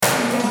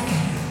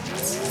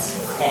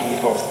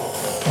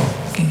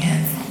Talking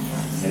heads.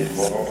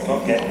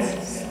 Talking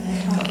heads.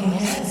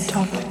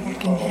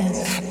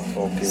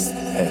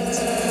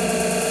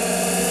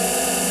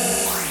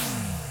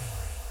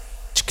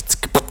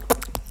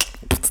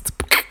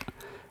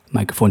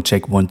 Microphone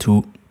check 1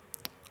 2.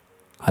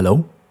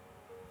 Hello?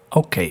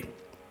 Okay.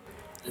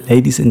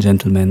 Ladies and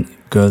gentlemen,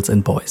 girls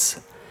and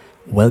boys,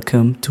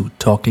 welcome to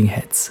Talking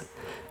Heads,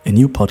 a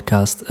new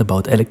podcast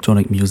about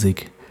electronic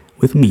music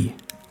with me,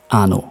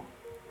 Arno.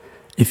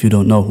 If you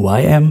don't know who I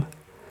am,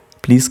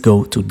 please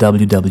go to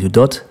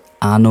www.arno.wtf.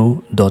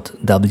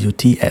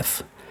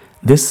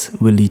 This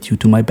will lead you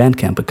to my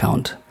Bandcamp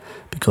account,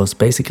 because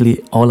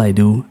basically all I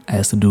do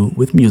has to do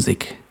with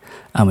music.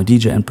 I'm a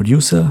DJ and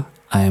producer,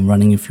 I am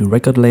running a few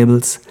record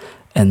labels,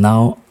 and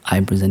now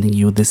I'm presenting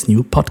you this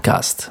new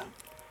podcast.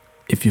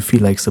 If you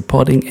feel like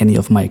supporting any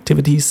of my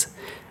activities,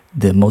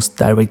 the most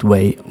direct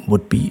way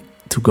would be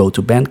to go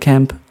to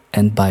Bandcamp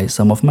and buy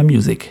some of my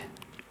music.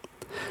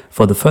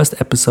 For the first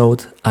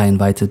episode, I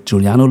invited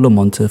Giuliano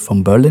Lomonte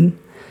from Berlin.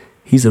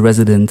 He's a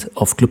resident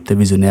of Club der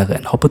Visionäre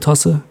in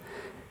Hoppetosse.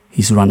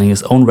 He's running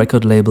his own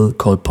record label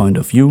called Point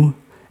of View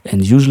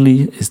and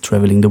usually is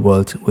traveling the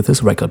world with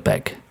his record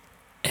bag.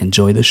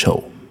 Enjoy the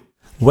show.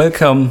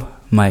 Welcome,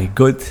 my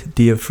good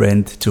dear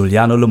friend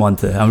Giuliano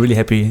Lomonte. I'm really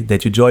happy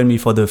that you joined me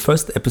for the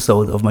first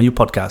episode of my new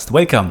podcast.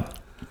 Welcome.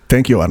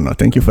 Thank you, Arno.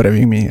 Thank you for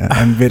having me.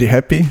 I'm very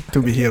happy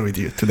to be here with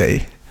you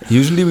today.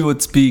 Usually we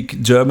would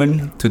speak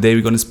German. Today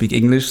we're going to speak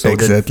English, so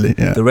exactly,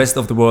 that the rest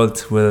of the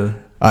world will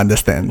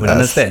understand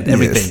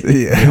everything. Yes,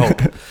 yeah. We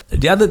hope.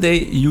 The other day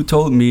you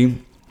told me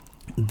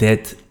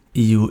that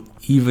you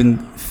even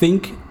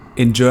think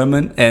in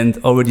German and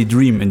already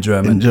dream in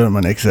German. In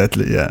German,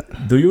 exactly, yeah.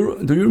 Do you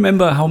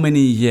remember how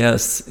many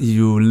years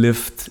you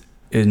lived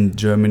in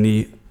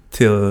Germany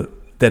till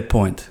that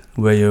point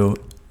where you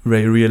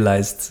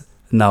realized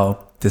now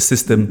the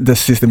system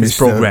is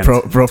programmed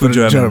proper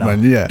to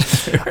German yeah.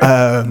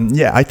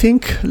 I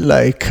think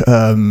I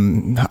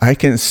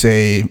can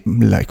say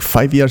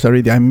 5 years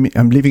already.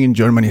 I'm living in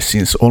Germany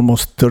since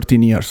almost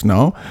 13 years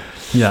now.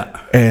 Yeah.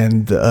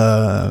 And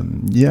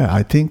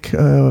I think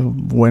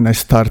when I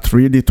start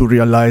really to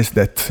realize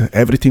that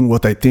everything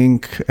what I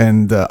think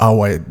and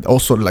how I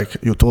also, like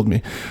you told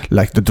me,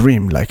 like the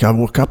dream, like I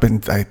woke up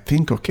and I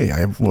think, okay,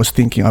 I was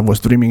thinking I was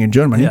dreaming in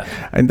Germany. Yeah.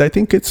 And I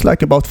think it's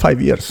like about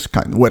 5 years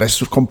where I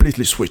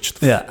completely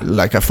switched. Yeah.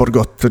 Like I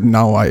forgot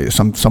now,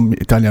 some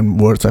Italian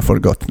words I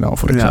forgot now,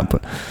 for example.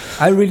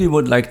 I really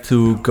would like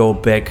to go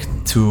back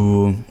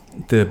to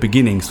the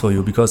beginnings for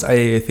you, because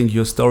I think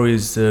your story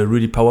is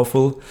really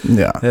powerful.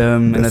 Yeah,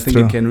 and I think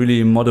it can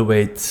really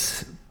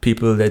motivate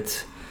people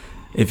that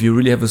if you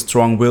really have a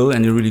strong will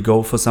and you really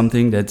go for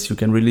something, that you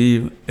can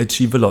really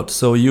achieve a lot.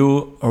 So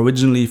you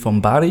originally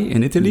from Bari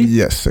in Italy?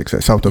 Yes,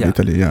 exactly, south of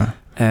Italy, yeah.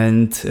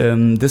 And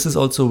this is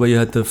also where you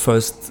had the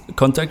first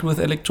contact with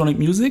electronic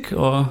music,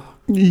 or?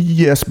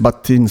 Yes,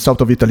 but in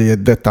south of Italy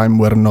at that time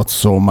were not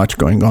so much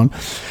going on.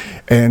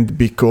 And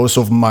because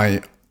of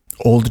my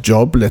old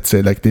job, let's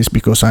say like this,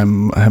 because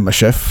I'm a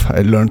chef,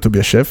 I learned to be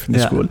a chef in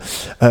school.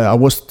 I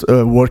was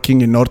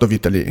working in north of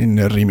Italy, in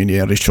Rimini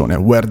and Riccione,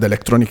 where the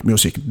electronic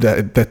music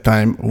at that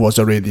time was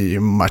already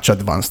much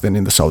advanced than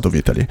in the south of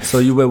Italy. So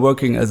you were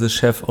working as a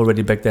chef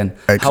already back then.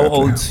 Exactly. How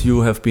old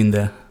you have been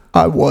there?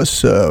 I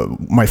was,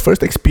 my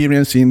first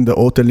experience in the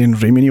hotel in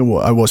Rimini,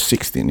 I was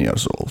 16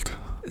 years old.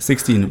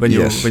 16 when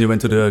you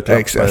went to the club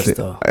exactly,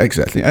 first,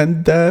 exactly.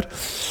 And there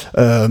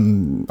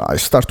I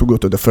start to go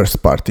to the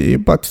first party,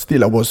 but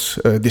still I was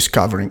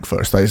discovering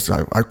first. I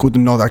could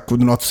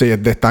not say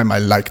at that time I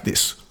like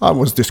this. I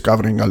was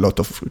discovering a lot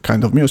of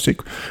kind of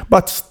music,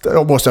 but I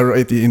was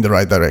already in the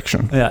right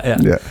direction.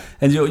 Yeah.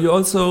 And you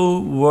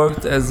also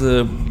worked as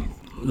a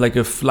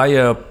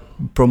flyer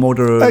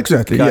promoter.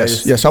 Exactly. guy.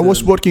 Yes. I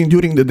was working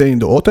during the day in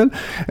the hotel,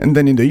 and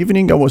then in the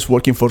evening I was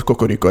working for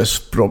Cocorico as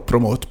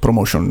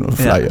promotion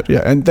flyer.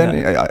 Yeah. And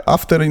then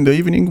after in the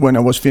evening, when I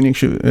was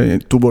finishing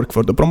to work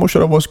for the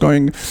promotion, I was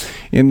going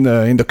in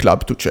the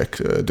club to check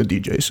the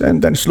DJs,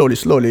 and then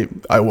slowly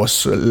I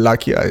was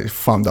lucky. I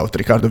found out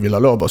Riccardo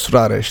Villalobos,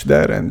 Raresh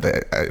there, and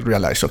I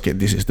realized, okay,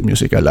 this is the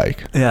music I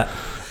like. Yeah.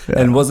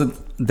 And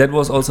that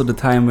was also the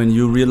time when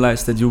you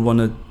realized that you want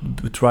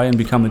to try and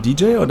become a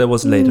DJ, or that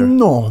was later?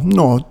 No,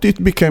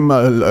 it became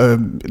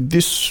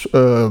this.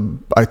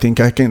 I think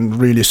I can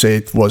really say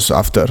it was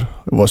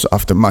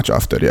much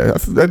after. Yeah,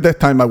 at that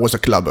time I was a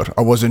clubber.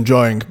 I was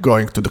enjoying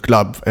going to the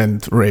club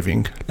and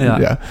raving.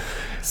 Yeah.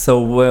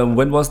 So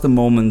when was the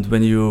moment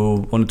when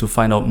you wanted to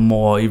find out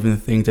more, even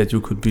think that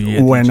you could be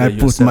a when DJ I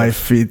put yourself? my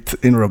feet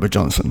in Robert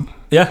Johnson.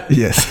 Yeah?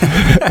 Yes,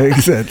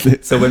 exactly.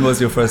 So when was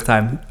your first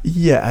time?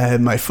 Yeah,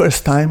 my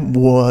first time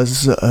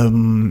was...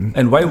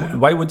 and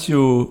why would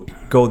you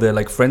go there?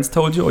 Like friends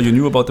told you, or you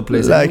knew about the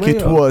place anyway?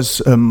 It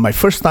was... my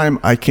first time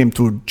I came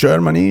to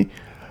Germany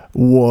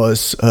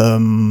was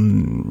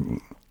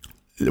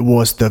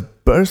the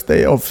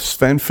birthday of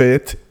Sven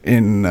Feth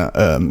in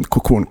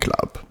Cocoon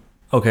Club.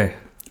 Okay.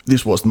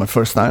 This was my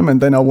first time, and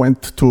then I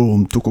went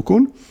to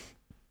Cocoon.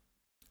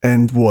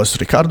 and was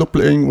Ricardo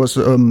playing, was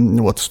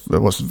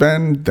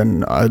Van,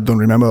 then I don't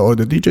remember all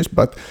the DJs,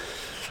 but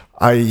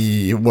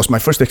I was my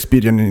first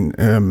experience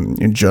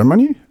in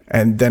Germany,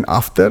 and then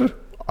after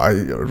I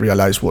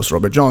realized was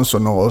Robert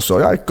Johnson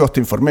also. I got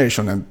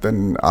information, and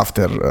then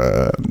after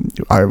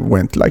I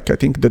went, like I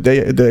think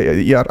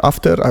the year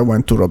after, I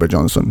went to Robert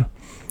Johnson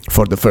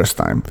for the first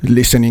time,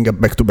 listening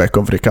back to back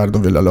of Ricardo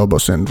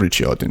Villalobos and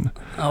Richie Otin.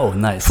 Oh,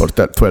 nice. For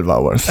 12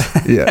 hours.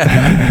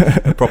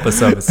 Yeah. Proper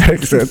service.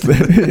 Exactly.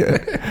 Yeah.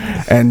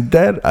 And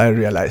there I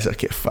realized,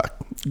 okay, fuck,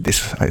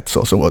 this it's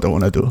also what I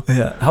want to do.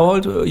 Yeah. How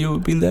old you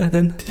been there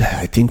then? Yeah,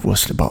 I think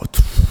was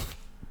about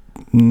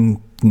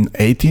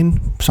 18,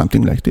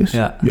 something like this.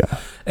 Yeah. Yeah.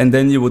 And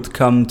then you would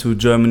come to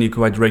Germany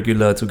quite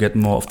regular to get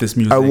more of this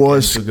music. I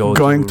was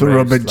going to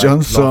Robert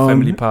Johnson,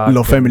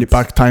 Low Family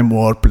Park, Time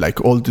Warp,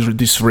 like all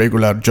this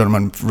regular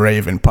German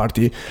rave and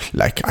party.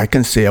 Like I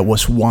can say I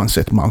was once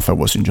a month I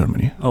was in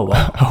Germany. Oh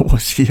wow. I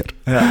was here.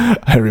 Yeah.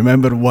 I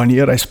remember 1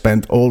 year I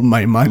spent all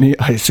my money.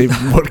 I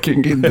saved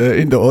working in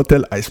the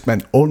hotel. I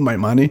spent all my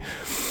money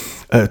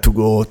to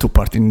go to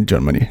party in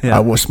Germany. Yeah.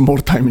 I was more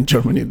time in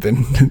Germany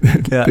than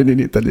in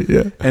Italy.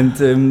 Yeah.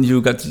 And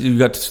you got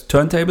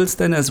turntables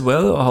then as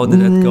well, or how did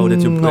that go?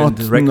 Did you play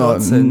the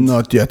records?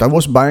 Not yet. I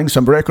was buying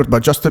some records,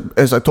 but just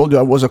as I told you,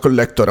 I was a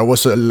collector. I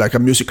was like a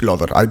music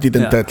lover. I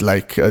didn't have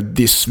like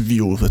this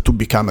view to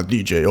become a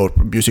DJ or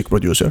music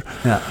producer.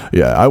 Yeah.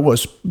 Yeah. I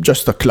was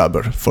just a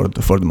clubber for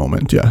the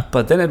moment. Yeah.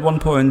 But then at one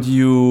point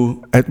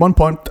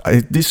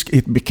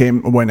it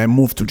became when I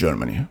moved to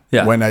Germany.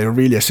 Yeah. When I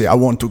really say I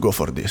want to go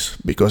for this.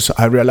 Because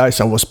I realized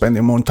I was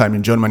spending more time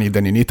in Germany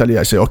than in Italy.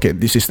 I said, okay,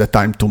 this is the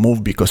time to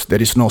move because there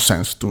is no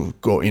sense to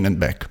go in and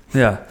back.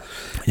 Yeah.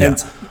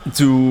 And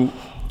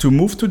to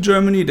move to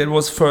Germany, that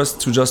was first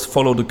to just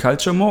follow the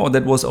culture more, or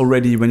that was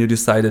already when you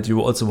decided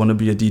you also want to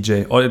be a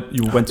DJ, or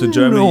you went to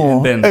Germany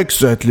and then?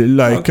 Exactly.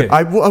 Like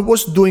I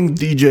was doing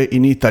DJ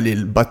in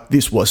Italy, but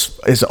this was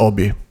as a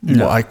hobby.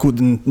 Yeah. I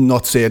couldn't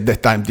not say at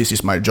that time, this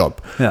is my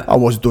job. Yeah. I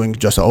was doing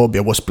just a hobby.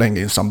 I was playing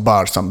in some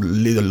bar, some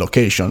little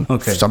location,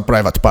 some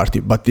private party,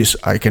 but this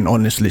I can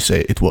honestly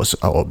say it was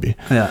a hobby.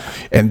 Yeah.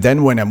 And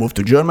then when I moved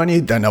to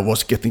Germany, then I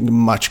was getting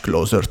much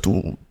closer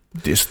to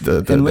this.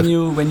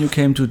 When you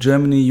came to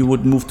Germany, you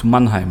would move to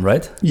Mannheim,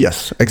 right?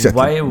 Yes,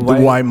 exactly.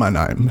 Why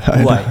Mannheim?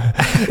 Why?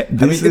 I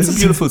mean, it's a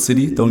beautiful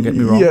city. Don't get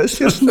me wrong.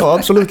 Yes, no,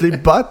 absolutely.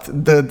 But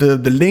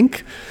the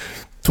link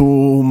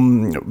to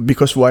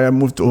because I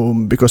moved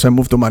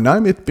to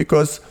Mannheim, it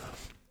because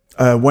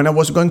when I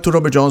was going to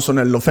Robert Johnson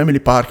and Low Family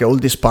Park, all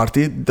this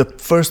party, the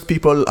first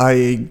people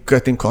I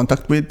got in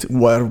contact with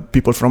were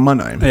people from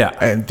Mannheim. Yeah.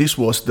 And this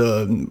was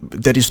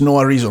there is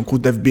no reason,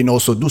 could have been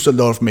also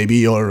Düsseldorf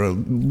maybe or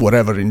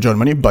whatever in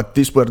Germany, but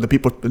these were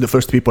the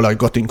first people I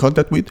got in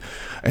contact with,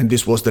 and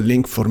this was the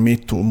link for me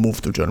to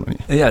move to Germany.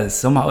 Yeah,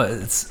 somehow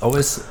it's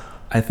always,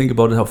 I think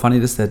about it, how funny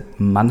it is that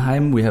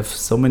Mannheim, we have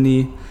so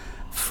many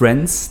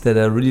friends that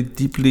are really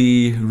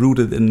deeply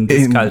rooted in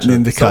this culture.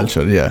 In the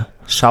culture, yeah.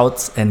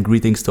 Shouts and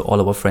greetings to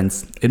all our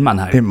friends in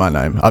Mannheim. In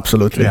Mannheim,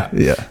 absolutely.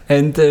 Yeah.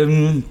 And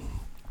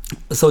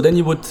so then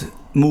you would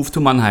move to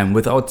Mannheim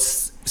without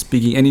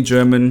speaking any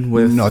German.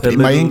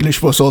 My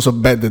English was also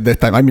bad at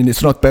that time. I mean,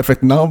 it's not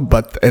perfect now,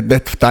 but at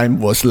that time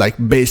was like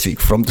basic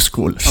from the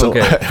school. So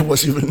it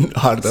was even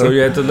harder. So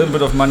you had a little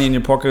bit of money in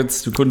your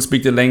pockets. You couldn't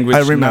speak the language. I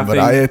remember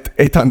I had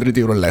 800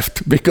 euro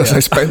left because I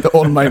spent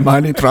all my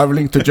money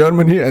traveling to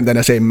Germany, and then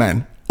I say,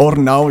 man, or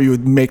now you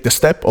make the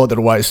step,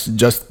 otherwise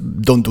just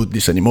don't do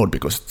this anymore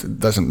because it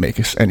doesn't make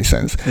any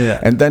sense. Yeah.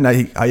 And then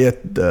I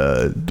had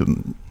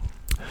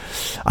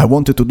I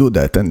wanted to do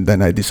that, and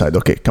then I decided,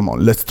 okay, come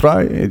on, let's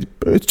try.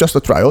 It's just a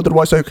try.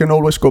 Otherwise, I can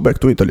always go back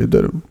to Italy.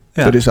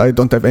 I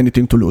don't have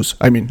anything to lose.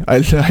 I mean,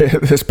 I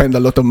spent a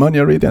lot of money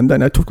already, and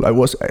then I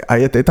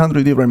had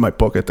 800 euro in my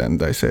pocket,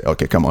 and I said,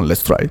 okay, come on,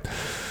 let's try it.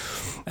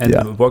 And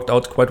it worked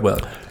out quite well.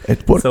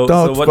 It worked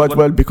out quite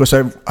well because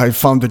I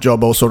found the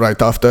job also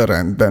right after,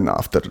 and then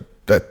after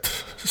that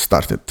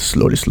started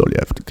slowly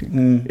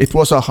everything. It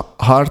was a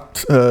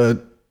hard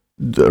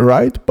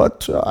ride,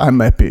 but I'm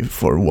happy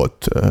for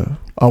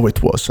how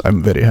it was.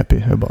 I'm very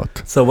happy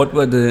about. So what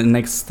were the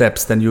next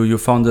steps? Then you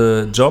found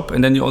a job,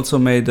 and then you also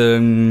made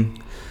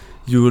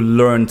you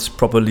learned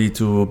properly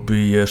to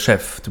be a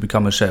chef, to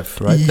become a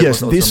chef, right? Yes,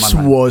 this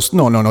was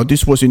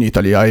in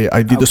Italy.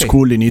 I did a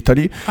school in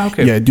Italy.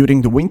 Yeah,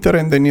 during the winter,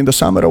 and then in the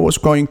summer I was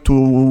going to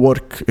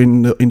work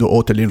in the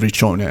hotel in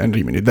Riccione and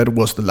Rimini. That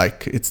was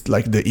it's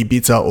like the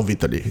Ibiza of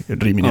Italy,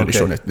 Rimini and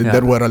Riccione. Yeah.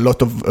 There were a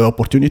lot of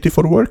opportunity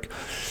for work.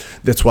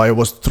 That's why I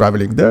was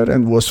traveling there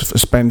and was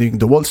spending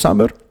the whole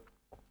summer.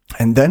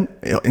 And then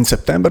in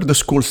September, the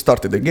school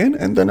started again.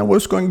 And then I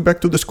was going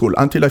back to the school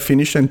until I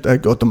finished and I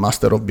got the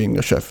master of being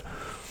a chef.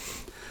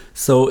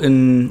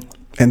 And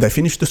I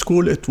finished the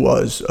school. It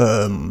was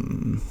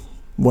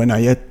when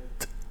I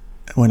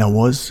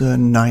was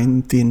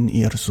 19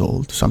 years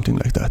old, something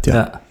like that.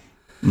 Yeah.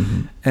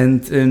 Mm-hmm.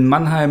 And in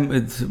Mannheim,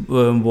 it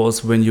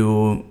was when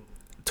you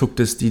took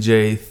this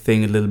DJ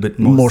thing a little bit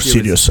more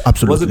serious.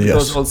 Absolutely, was it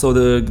because yes. also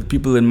the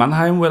people in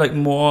Mannheim were like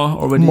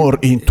more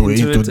into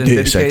it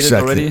this, exactly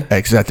already?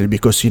 Exactly,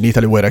 because in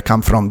Italy, where I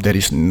come from, there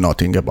is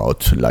nothing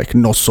about, like,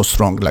 not so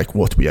strong like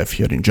what we have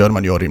here in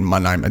Germany or in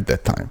Mannheim at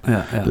that time.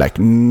 Like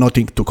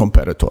nothing to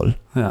compare at all.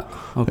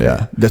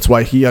 That's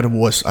why here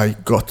I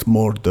got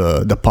more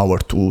the power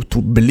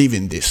to believe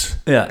in this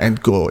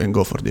and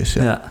go for this.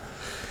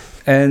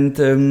 And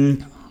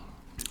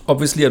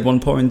obviously at one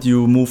point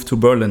you moved to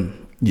Berlin.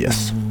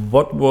 Yes.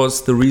 What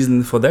was the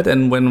reason for that,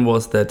 and when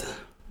was that?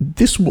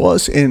 This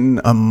was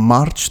in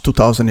March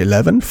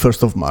 2011,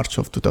 1st of March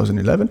of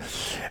 2011.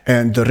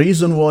 And the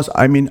reason was,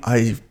 I mean,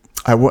 I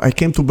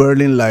came to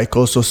Berlin like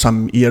also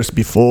some years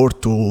before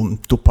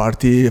to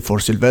party for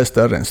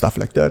Sylvester and stuff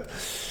like that.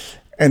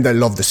 And I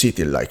love the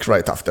city. Like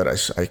right after I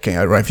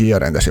arrived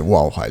here, and I said,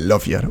 wow, I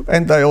love here.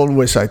 And I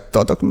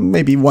thought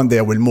maybe one day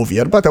I will move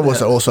here. But I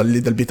was also a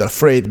little bit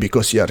afraid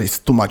because here is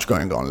too much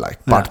going on,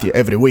 like party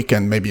every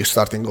weekend, maybe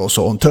starting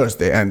also on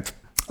Thursday. And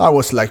I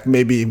was like,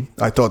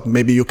 I thought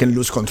maybe you can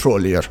lose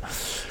control here.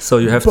 So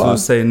you have to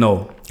say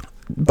no.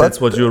 That's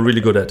what you're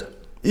really good at.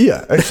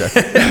 Yeah,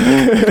 exactly.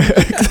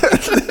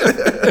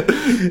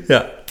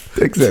 Yeah.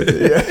 Exactly.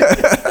 Yeah.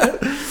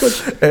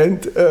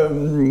 And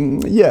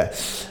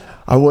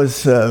I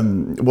was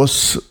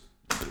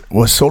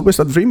always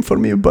a dream for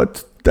me,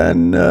 but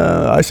then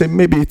I said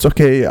maybe it's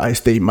okay. I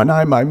stay in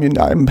Mannheim. I mean,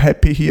 I'm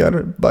happy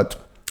here, but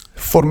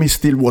for me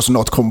still was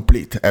not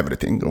complete.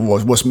 Everything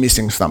was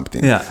missing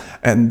something. Yeah.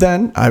 And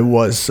then I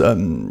was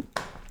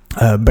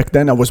back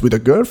then I was with a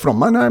girl from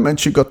Mannheim, and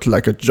she got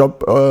like a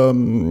job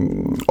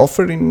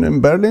offer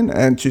in Berlin,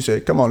 and she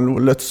said, "Come on,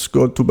 let's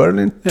go to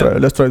Berlin.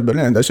 Let's try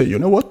Berlin." And I said, "You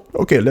know what?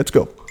 Okay, let's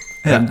go."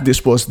 Yeah. And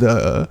this was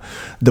the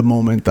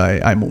moment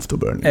I moved to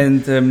Berlin.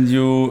 And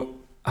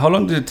how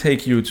long did it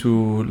take you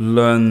to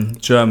learn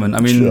German? I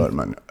mean,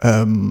 German.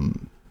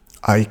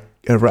 I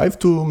arrived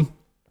to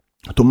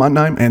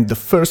Mannheim, and the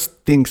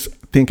first thing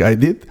I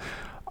did,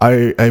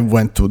 I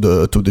went to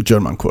the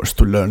German course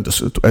to learn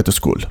at the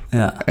school.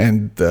 Yeah.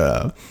 And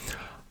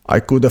I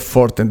could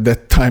afford at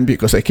that time,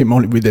 because I came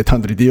only with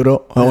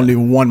 €800, only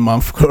 1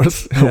 month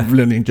course of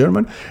learning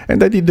German.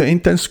 And I did the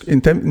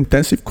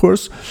intensive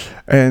course,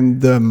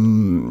 and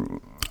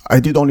I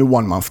did only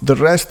 1 month. The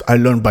rest I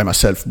learned by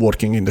myself,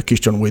 working in the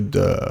kitchen with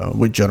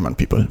German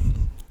people.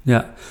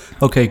 Yeah.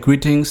 Okay,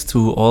 greetings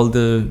to all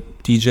the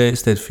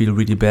DJs that feel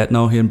really bad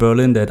now here in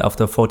Berlin, that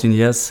after 14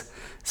 years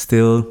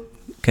still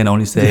can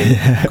only say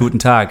Guten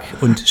Tag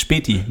und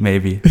Späti,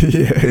 maybe.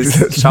 Yeah,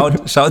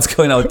 exactly. Shouts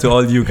going out to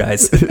all you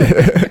guys.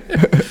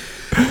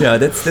 Yeah,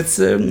 that's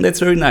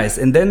very nice.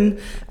 And then,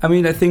 I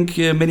mean, I think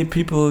many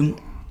people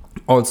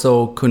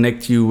also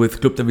connect you with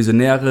Club der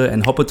Visionäre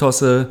and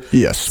Hoppetosse.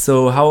 Yes.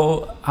 So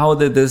how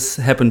did this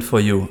happen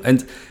for you?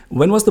 And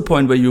when was the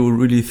point where you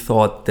really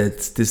thought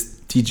that this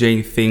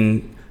DJing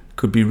thing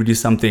could be really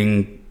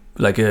something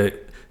like a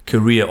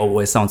career?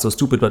 Always sounds so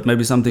stupid, but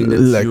maybe something that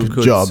like you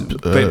could job,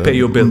 pay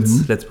your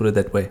bills. Let's put it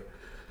that way.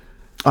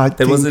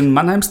 That was in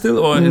Mannheim still,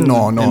 or in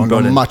Berlin?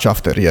 No, much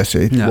after. Yes,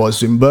 it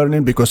was in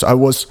Berlin, because I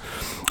was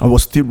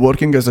still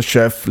working as a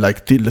chef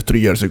like till 3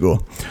 years ago.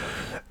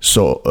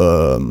 So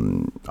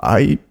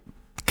I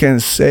can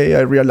say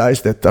I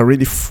realized that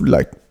already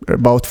like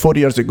about 4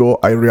 years ago.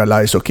 I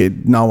realized, okay,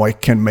 now I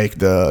can make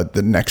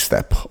the next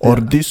step, or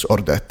this or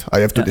that.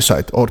 I have to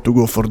decide, or to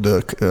go for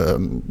the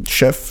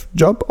chef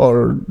job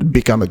or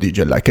become a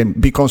DJ. Like,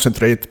 and be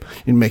concentrate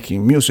in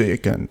making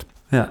music and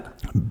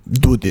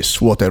do this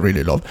what I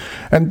really love.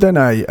 And then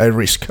I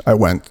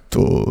went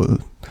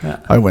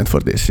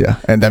for this,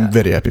 and I'm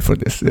very happy for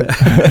this.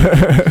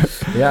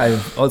 Yeah, I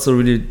also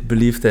really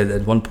believe that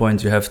at one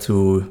point you have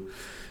to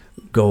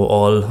go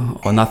all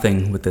or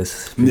nothing with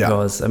this,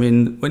 because I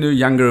mean, when you're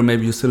younger,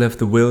 maybe you still have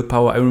the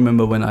willpower. I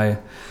remember when I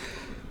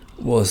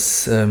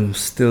was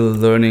still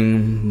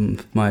learning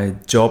my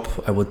job,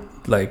 I would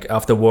like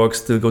after work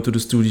still go to the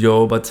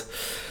studio, but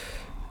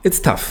it's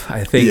tough,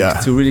 I think,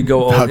 to really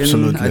go all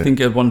in. I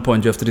think at one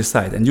point you have to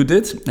decide, and you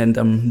did, and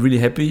I'm really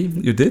happy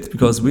you did,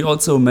 because we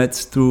also met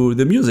through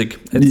the music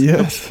at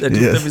Club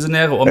der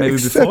Visionäre, or maybe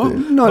before.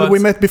 No, we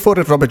met before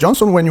at Robert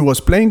Johnson when you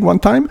was playing one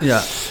time.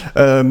 Yeah.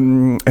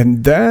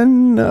 And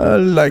then,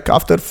 like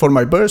after for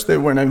my birthday,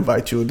 when I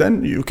invite you,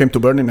 then you came to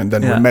Berlin, and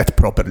then we met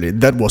properly.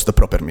 That was the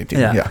proper meeting.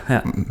 Yeah.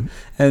 Mm-hmm.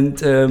 And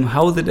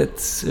how did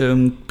it?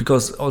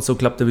 Because also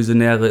Club der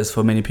Visionäre is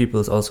for many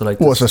people also like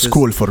was a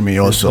school for me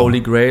also. Holy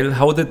Grail.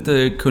 How did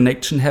the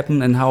connection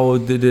happen, and how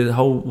did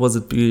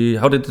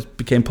it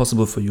became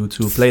possible for you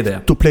to play there?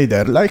 To play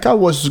there, like I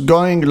was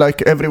going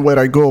like everywhere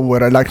I go,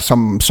 where I like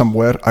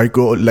somewhere, I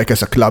go like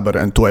as a clubber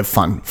and to have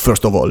fun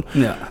first of all.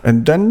 Yeah.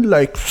 And then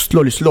like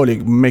slowly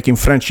making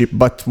friendship,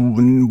 but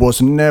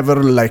was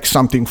never like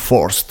something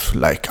forced.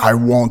 Like I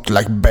want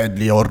like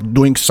badly or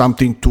doing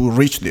something to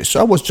reach this.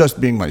 I was just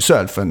being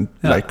myself, and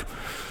like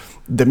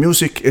the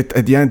music,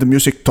 at the end, the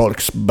music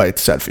talks by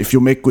itself. If you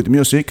make good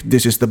music,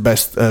 this is the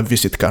best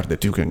visit card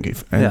that you can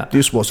give. And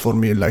this was for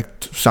me like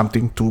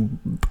something to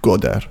go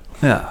there.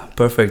 Yeah,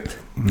 perfect.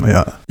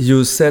 Yeah.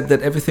 You said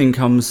that everything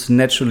comes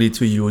naturally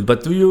to you,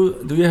 but do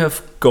you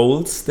have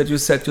goals that you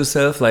set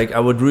yourself? Like, I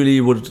would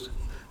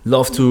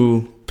love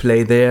to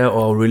play there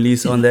or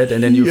release on that,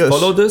 and then you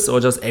follow this,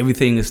 or just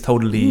everything is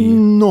totally...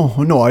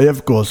 No, I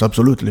have goals,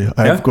 absolutely.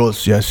 I have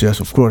goals, yes,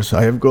 of course.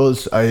 I have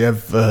goals. I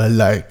have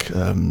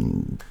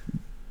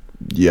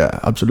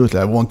absolutely.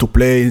 I want to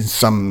play in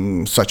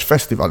some such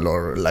festival,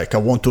 or like I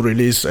want to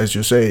release, as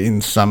you say,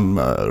 in some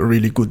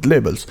really good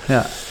labels.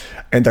 Yeah.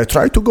 And I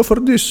try to go for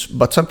this,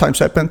 but sometimes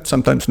happen,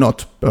 sometimes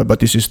not. But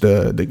this is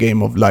the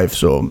game of life.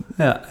 So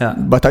yeah.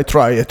 But I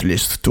try at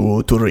least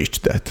to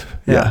reach that.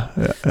 Yeah.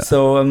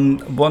 So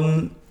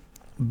one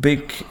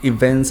big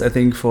events, I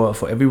think,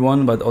 for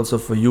everyone, but also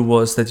for you,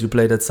 was that you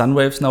played at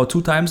Sunwaves now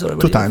 2 times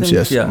already. 2 times,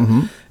 yes. Yeah.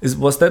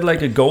 Mm-hmm. Was that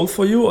like a goal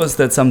for you, or is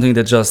that something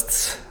that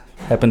just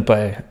happened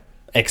by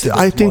accident?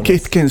 I think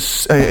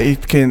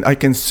I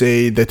can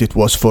say that it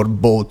was for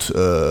both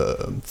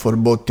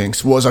things.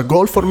 It was a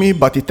goal for me,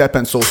 but it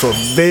happens also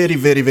very,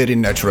 very, very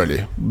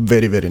naturally.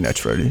 Very, very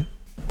naturally.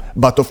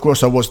 But of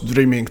course, I was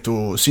dreaming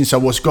since I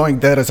was going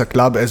there as a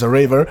club, as a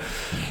raver,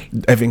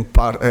 having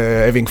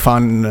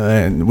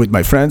fun with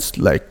my friends.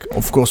 Like,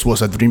 of course,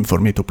 was a dream for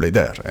me to play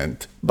there.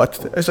 But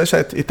as I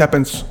said, it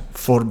happens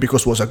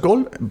because it was a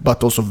goal,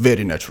 but also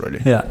very naturally.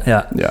 Yeah.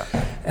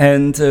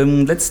 And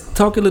let's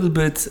talk a little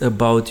bit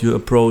about your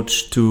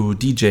approach to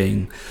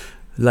DJing.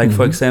 Like,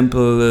 for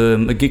example,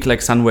 a gig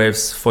like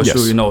Sunwaves, for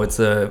sure, it's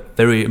a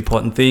very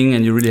important thing,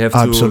 and you really have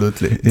to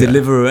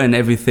deliver and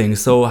everything.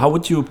 So how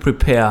would you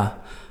prepare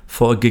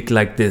for a gig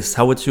like this?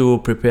 How would you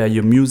prepare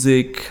your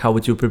music? How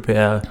would you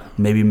prepare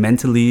maybe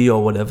mentally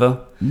or whatever?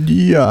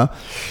 Yeah,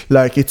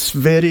 like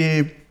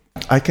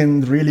I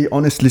can really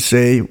honestly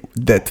say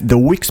that the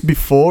weeks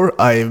before,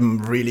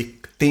 I'm really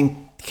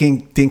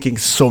thinking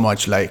so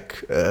much,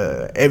 like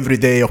every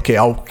day, okay,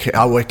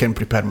 how I can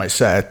prepare my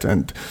set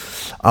and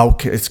how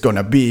it's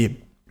gonna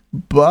be.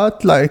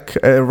 But like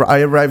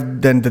I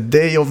arrived then the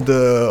day of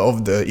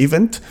the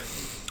event,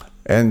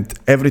 and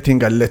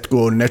everything I let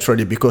go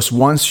naturally, because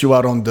once you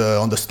are on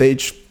the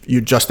stage, you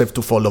just have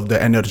to follow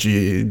the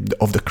energy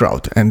of the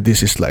crowd, and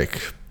this is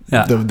like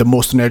the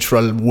most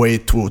natural way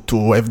to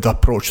have the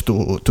approach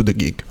to the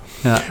gig.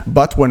 Yeah.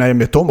 But when I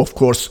am at home, of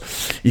course,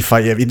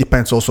 it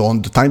depends also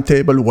on the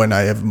timetable,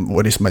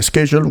 what is my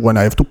schedule, when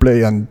I have to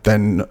play, and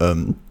then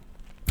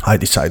I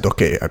decide,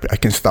 okay, I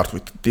can start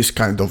with this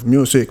kind of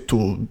music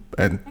to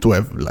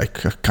have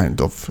like a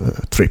kind of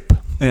trip.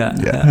 Yeah.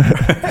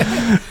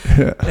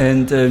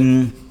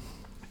 And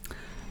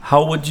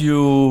how would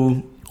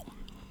you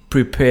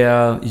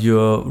prepare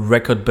your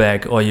record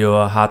bag or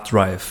your hard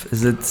drive?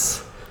 Is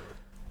it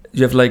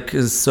you have like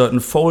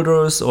certain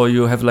folders, or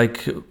you have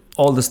like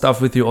all the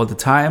stuff with you all the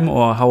time,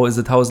 or how is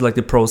like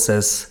the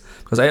process?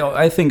 Because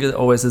I think it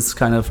always is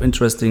kind of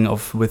interesting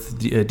with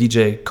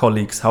DJ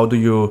colleagues. How do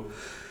you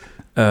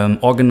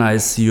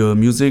organize your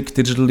music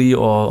digitally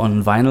or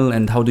on vinyl,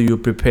 and how do you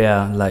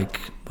prepare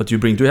like what you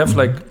bring? Do you have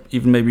like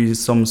even maybe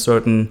some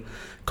certain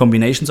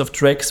combinations of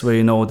tracks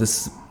where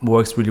this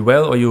works really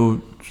well, or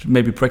you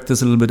maybe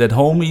practice a little bit at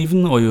home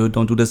even, or you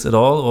don't do this at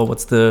all, or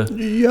what's the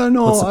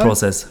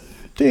process?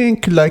 I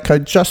think like I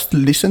just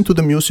listen to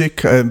the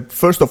music.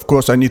 First, of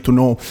course, I need to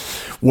know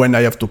when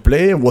I have to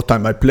play, what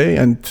time I play,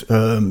 and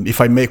if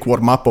I make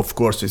warm up, of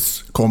course,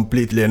 it's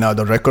completely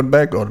another record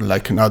bag or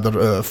like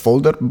another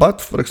folder.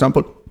 But for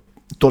example,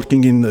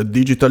 talking in a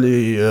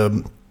digitally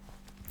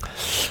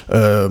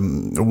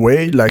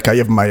way, like I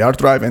have my hard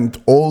drive, and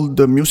all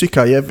the music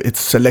I have, it's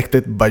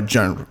selected by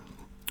genre.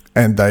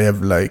 And I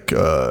have like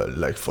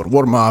for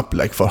warm up,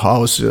 like for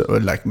house,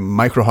 like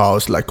micro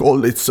house, like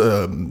all it's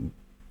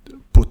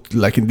put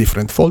like in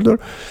different folder.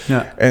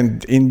 Yeah.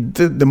 And in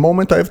the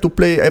moment I have to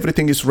play,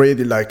 everything is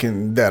ready like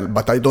in there.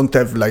 But I don't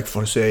have like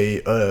for say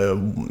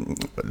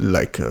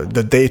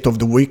the date of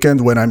the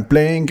weekend when I'm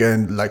playing,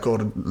 and like,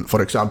 or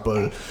for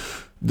example,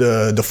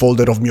 the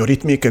folder of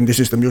Miorhythmic, and this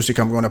is the music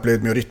I'm gonna play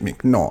at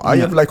Miorhythmic. No, I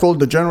have like all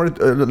the genre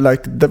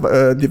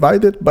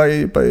divided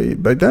by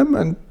them,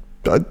 and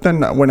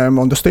then when I'm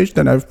on the stage,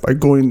 then I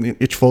go in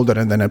each folder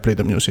and then I play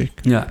the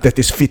music that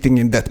is fitting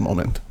in that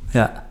moment.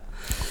 Yeah.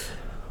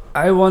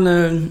 I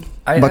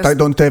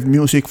don't have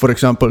music, for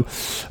example,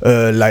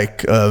 the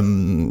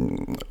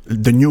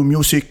new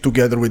music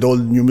together with all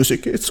new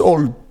music. It's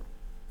all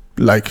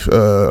like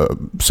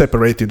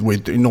separated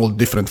in all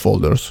different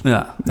folders.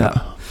 Yeah.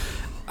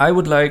 I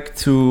would like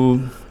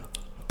to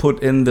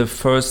put in the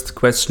first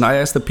question. I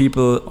asked the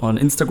people on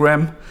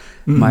Instagram,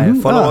 my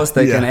followers,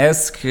 they can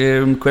ask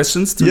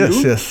questions to you.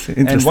 Yes,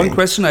 interesting. And one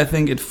question I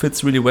think it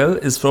fits really well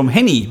is from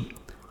Henny.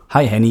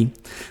 Hi, Henny.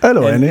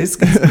 Hello, and Henny. His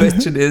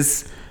question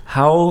is,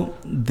 how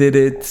did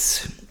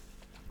it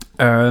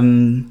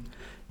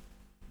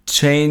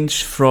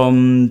change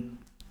from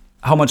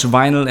how much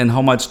vinyl and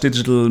how much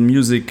digital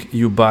music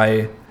you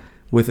buy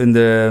within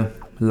the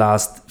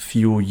last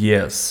few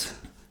years?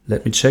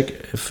 Let me check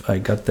if I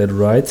got that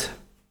right.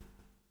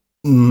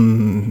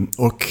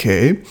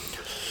 Okay.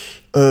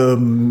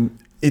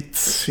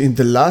 It's in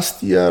the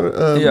last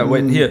year.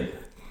 Wait here.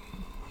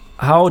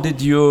 How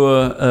did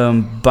your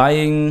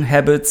buying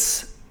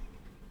habits,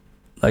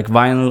 like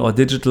vinyl or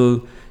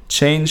digital,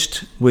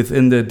 changed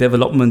within the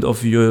development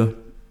of your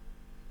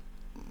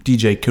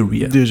DJ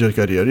career? DJ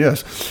career,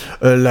 yes.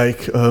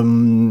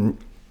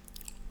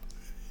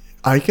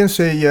 I can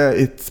say,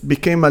 it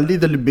became a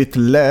little bit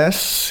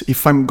less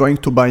if I'm going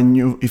to buy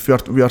new. If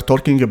we are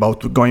talking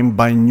about going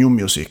buy new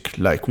music,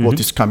 like what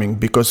is coming,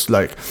 because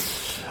like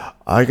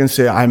I can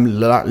say I'm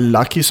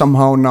lucky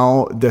somehow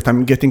now that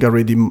I'm getting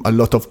already a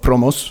lot of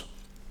promos.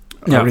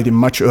 Already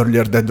much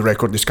earlier that the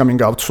record is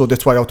coming out, so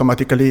that's why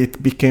automatically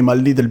it became a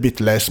little bit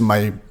less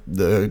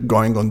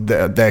going on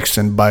the decks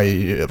and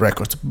buy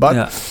records.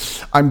 But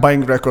I'm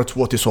buying records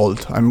what is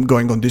old. I'm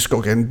going on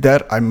Discog and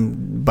there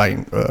I'm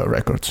buying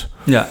records.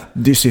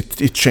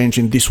 It changed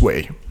in this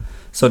way.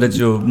 So that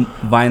your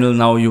vinyl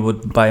now you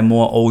would buy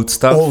more old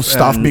stuff. Old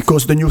stuff,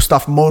 because the new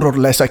stuff more or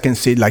less I can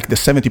say like the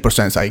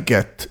 70% I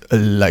get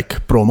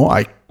like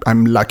promo.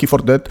 I'm lucky for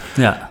that.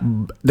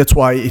 That's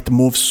why it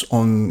moved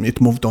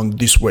on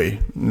this way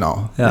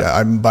now.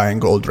 I'm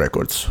buying old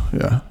records.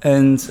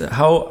 And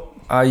how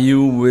are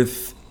you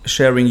with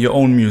sharing your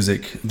own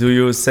music? Do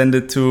you send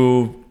it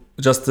to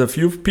just a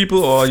few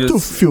people, or to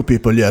few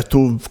people?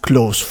 Two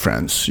close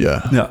friends.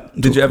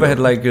 Did you ever had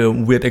like a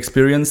weird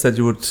experience that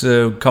you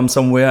would come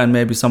somewhere and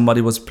maybe somebody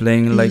was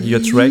playing like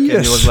your track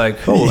and you was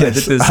like, I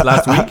did this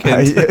last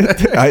weekend?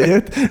 I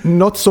had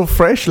not so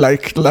fresh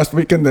like last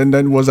weekend and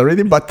then was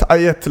already, but I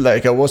had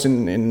like I was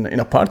in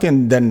a party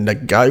and then the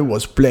guy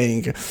was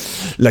playing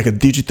like a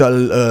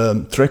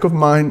digital track of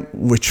mine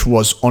which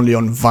was only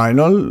on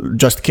vinyl,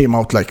 just came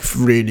out like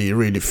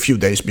really few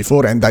days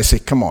before, and I say,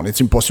 come on, it's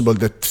impossible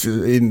that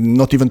in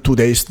not even 2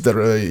 days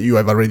you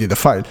have already the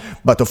file.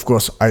 But of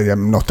course I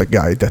am not a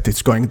guy that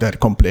is going there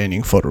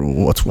complaining for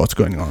what's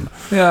going on.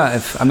 It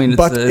happens many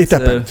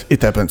times.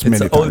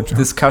 It's an old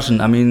discussion.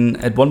 I mean,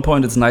 at one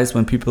point it's nice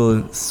when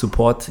people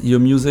support your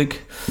music.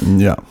 On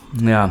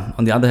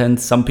the other hand,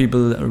 some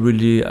people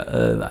really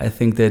I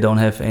think they don't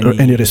have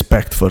any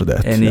respect for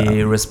that,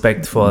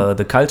 respect for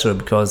the culture,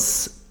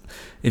 because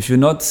if you're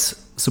not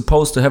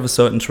supposed to have a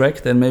certain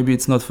track, then maybe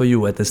it's not for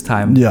you at this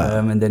time.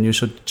 And then you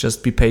should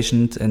just be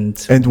patient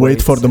and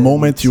wait for the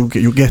moment you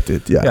get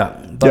it.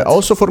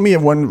 Also for me,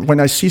 when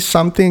I see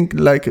something,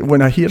 like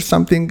when I hear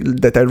something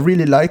that I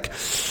really like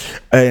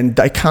and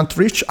I can't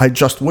reach, I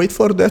just wait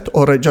for that,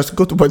 or I just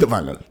go to buy the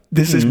vinyl.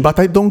 This is, but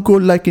I don't go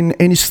like in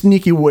any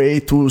sneaky way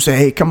to say,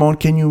 hey, come on,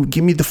 can you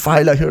give me the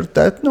file? I heard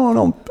that.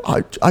 No,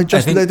 I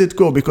just let it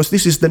go, because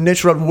this is the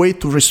natural way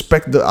to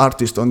respect the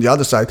artist on the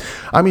other side.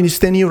 I mean, it's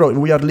 10 euros.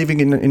 We are living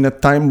in a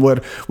time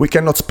where we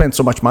cannot spend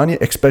so much money,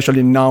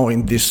 especially now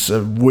in this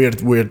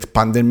weird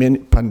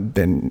pandemic.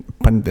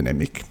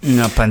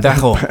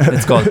 Pendejo.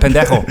 It's called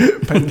pendejo.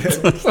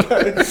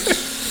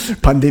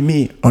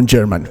 Pandemie on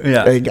German.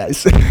 Hey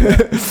guys.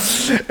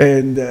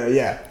 And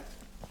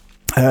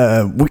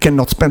we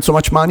cannot spend so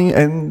much money,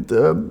 and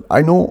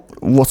I know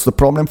what's the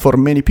problem for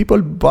many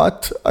people,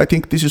 but I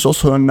think this is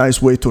also a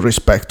nice way to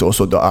respect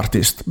also the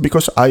artist,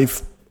 because I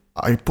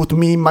put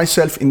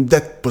myself in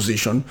that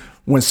position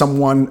when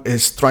someone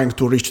is trying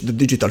to reach the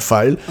digital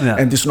file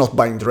and is not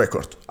buying the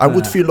record. I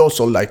would feel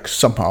also like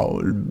somehow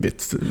a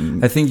bit.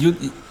 I think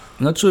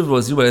I'm not sure if it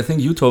was you, but I think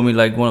you told me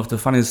like one of the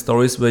funniest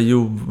stories where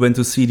you went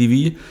to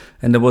CDV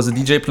and there was a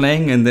DJ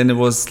playing, and then it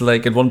was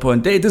like at one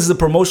point, hey, this is a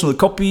promotional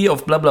copy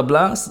of blah blah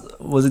blah.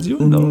 Was it you?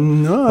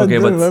 No, I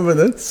don't remember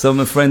that. So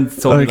my friend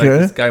told me like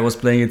this guy was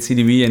playing at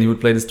CDV and he would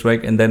play this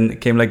track, and then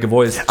it came like a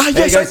voice. Hey,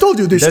 yes, guys, I told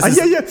you this.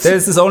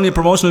 This is only a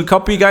promotional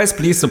copy, guys.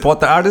 Please support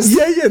the artist.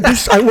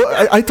 This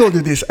I told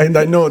you this, and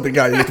I know the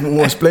guy that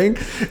was playing.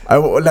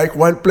 Like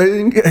while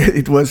playing,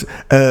 it was.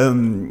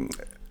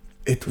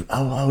 It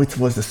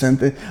was the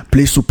sentence.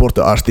 Please support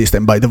the artist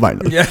and buy the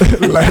vinyl.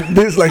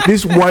 like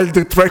this while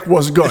the track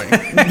was going.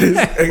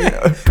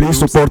 Please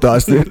support the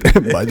artist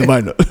and buy the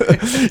vinyl.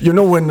 You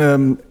know when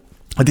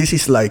this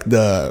is like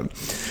the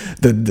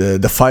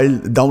file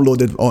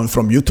downloaded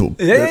from YouTube.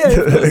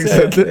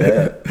 Exactly.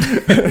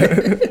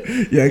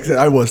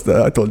 Exactly.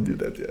 I told you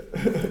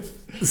that.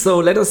 So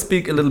let us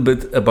speak a little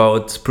bit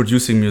about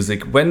producing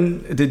music.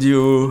 When did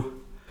you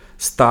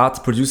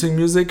start producing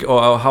music,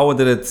 or how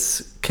did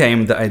it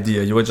came, the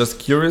idea? You were just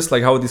curious,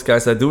 like how these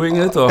guys are doing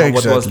it, or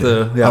exactly. What was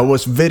the... I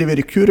was very,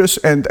 very curious,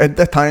 and at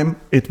that time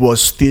it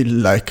was still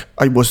like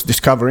I was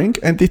discovering,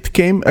 and it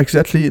came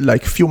exactly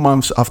like few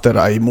months after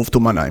I moved to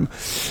Mannheim.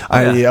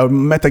 I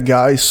met a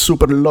guy,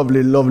 super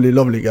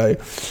lovely guy,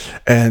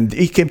 and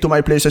he came to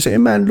my place. I said, hey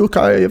man, look,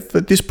 I have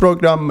this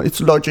program, it's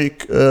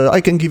Logic,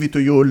 I can give it to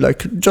you,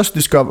 like just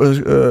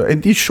discover,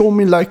 and he showed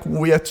me, like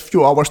we had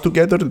few hours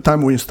together the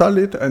time we installed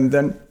it, and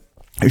then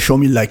he showed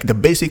me like the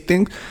basic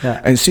thing,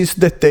 and since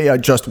that day I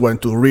just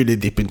went to really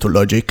deep into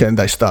Logic, and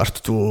I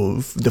started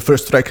to, the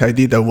first track I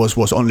did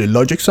was only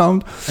Logic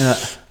sound,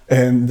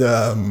 and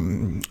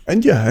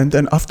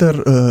then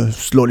after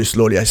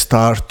slowly I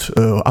start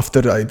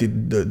after I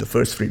did the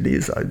first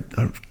release. I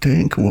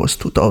think was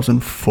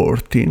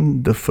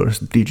 2014 the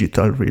first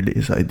digital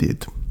release I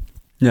did.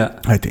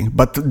 Yeah, I think,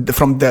 but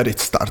from there it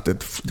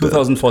started.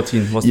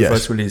 2014 was the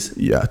first release.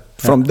 Yeah,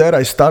 from there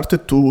I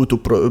started to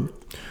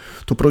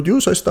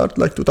produce. I started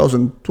like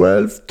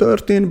 2012,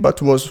 13,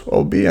 but was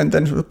OB, and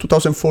then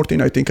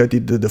 2014 I think I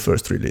did the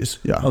first release.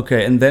 Yeah.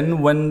 Okay, and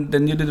then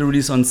then you did a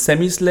release on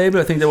Semi's label.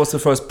 I think that was the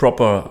first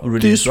proper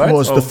release. This right?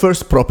 was the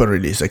first proper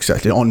release,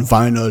 exactly, on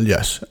vinyl.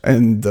 Yes,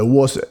 and there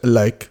was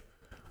like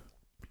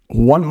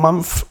 1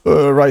 month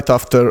right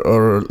after,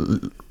 or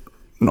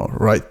no,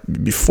 right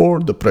before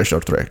the Pressure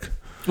track.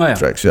 Oh, yeah.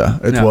 Tracks, yeah.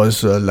 It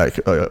was like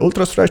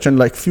Ultra Stretch, and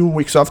like few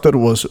weeks after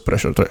was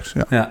Pressure tracks.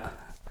 Yeah. Yeah.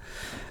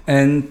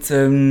 And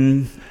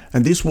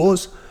this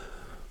was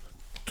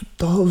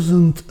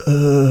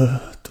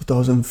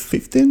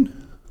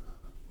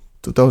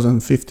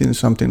 2015,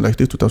 something like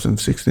this,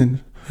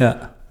 2016.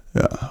 Yeah.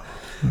 Yeah.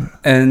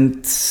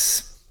 And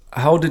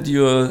how did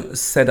your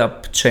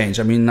setup change?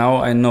 I mean, now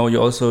I know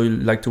you also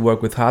like to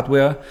work with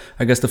hardware.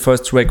 I guess the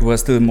first track was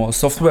still more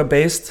software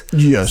based.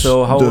 Yes.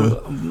 So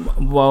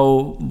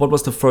what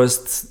was the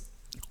first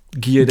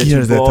gear that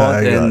you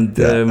bought?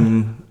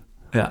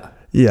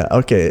 Yeah.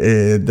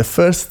 Okay. The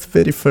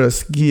very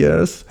first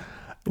gears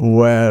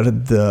were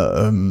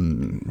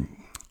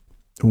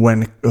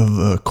when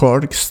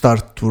Korg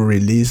started to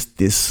release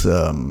these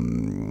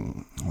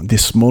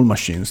small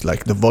machines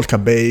like the Volca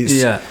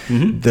bass,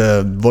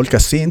 the Volca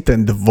synth,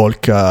 and the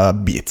Volca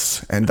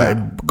beats, and I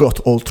got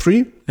all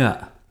three.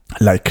 Yeah.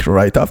 Like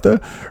right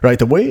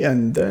away,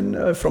 and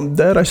then from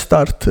there I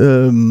start,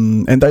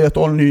 and I had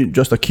only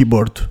just a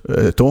keyboard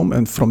at home,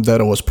 and from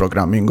there I was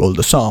programming all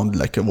the sound,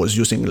 like I was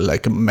using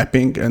like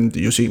mapping and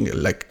using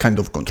like kind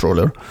of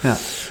controller. Yeah.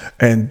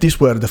 And these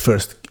were the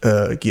first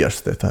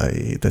gears that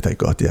I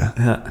got. Yeah.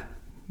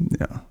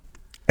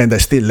 And I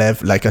still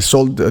have, like, I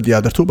sold the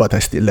other two, but I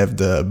still have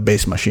the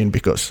bass machine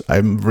because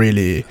I'm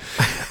really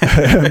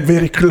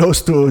very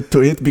close to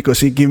it,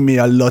 because it gives me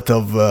a lot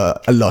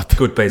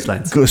good bass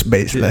lines. Good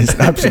bass lines,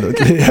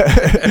 absolutely.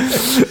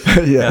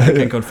 Yeah, I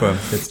can confirm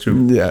that's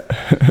true. Yeah.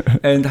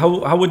 And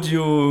how would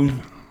you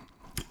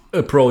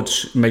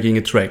approach making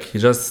a track?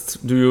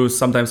 Do you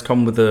sometimes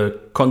come with a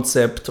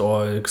concept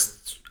or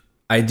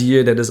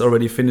idea that is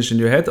already finished in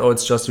your head, or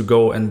it's just you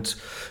go and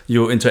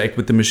you interact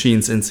with the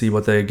machines and see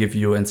what they give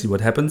you and see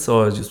what happens,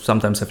 or you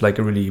sometimes have like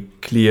a really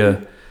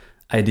clear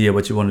idea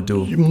what you want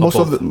to do? Most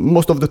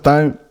of the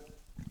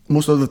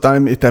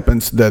time it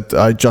happens that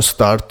I just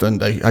start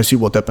and I see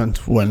what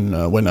happens when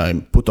I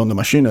put on the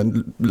machine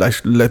and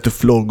let the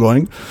flow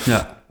going.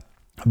 Yeah.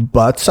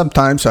 But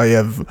sometimes I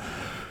have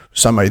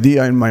some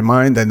idea in my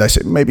mind and I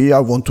say maybe I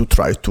want to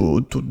try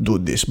to do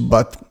this,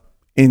 but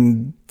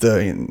in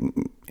the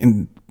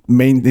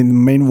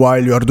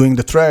meanwhile you are doing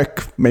the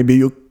track, maybe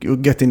you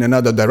get in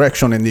another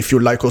direction, and if you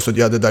like also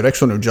the other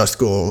direction, you just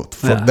go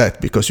for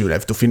that, because you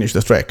have to finish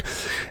the track.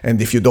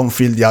 And if you don't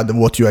feel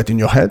what you had in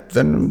your head,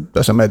 then it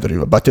doesn't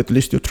matter, but at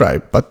least you try.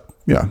 But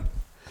yeah.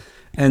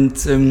 And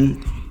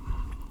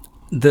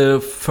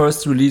the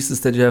first releases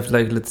that you have,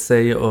 like let's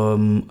say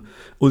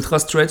Ultra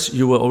Stretch,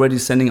 you were already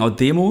sending out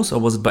demos,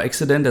 or was it by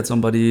accident that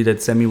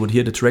Semi would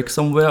hear the track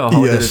somewhere, or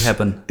how did it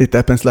happen? It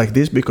happens like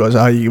this because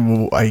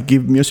I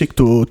give music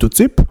to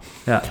Zip.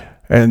 Yeah.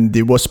 And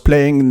he was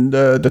playing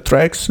the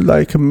tracks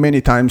like many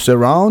times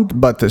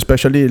around, but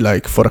especially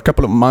like for a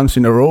couple of months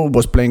in a row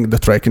was playing the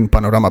track in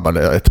Panorama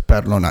Ballet at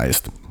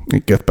Perlonized.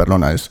 Get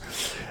Perlonized.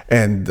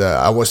 And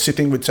I was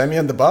sitting with Semi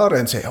at the bar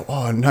and say,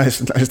 "Oh, nice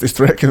this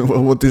track.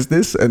 What is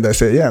this?" And I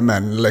say, "Yeah,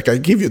 man, like I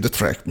give you the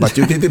track, but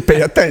you didn't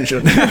pay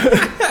attention."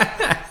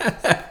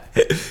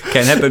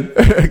 Can happen.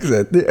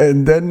 Exactly.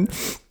 And then,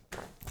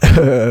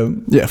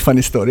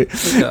 funny story.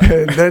 Yeah.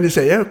 And then he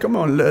say, "Yeah, come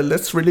on,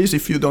 let's release.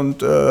 If you don't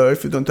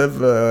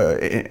have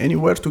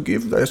anywhere to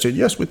give," I said,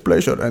 "Yes, with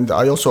pleasure." And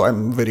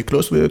I'm very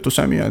close to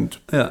Semi, and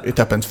it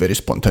happens very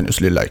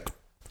spontaneously. Like,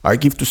 I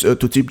give to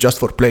Zip just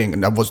for playing,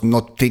 and I was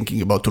not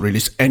thinking about to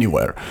release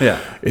anywhere. Yeah,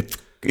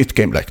 it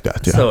came like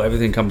that. Yeah. So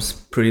everything comes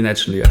pretty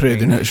naturally.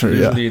 Naturally.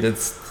 Usually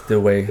that's the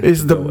way.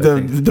 It's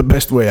the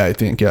best way, I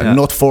think. Yeah,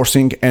 not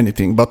forcing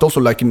anything, but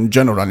also like in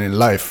general in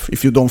life,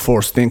 if you don't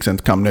force things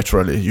and come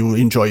naturally, you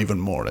enjoy even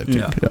more. I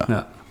think.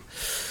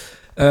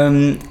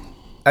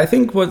 I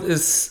think what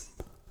is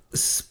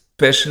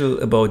special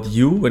about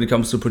you when it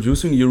comes to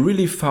producing, you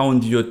really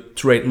found your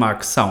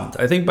trademark sound.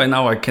 I think by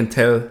now I can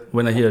tell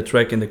when I hear a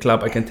track in the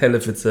club, I can tell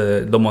if it's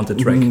a low monted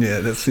track.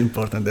 Yeah, that's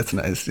important. That's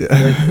nice.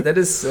 Yeah, that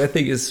is, I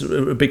think, is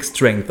a big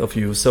strength of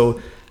you.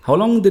 So how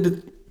long did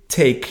it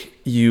take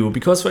you?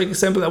 Because for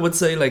example, I would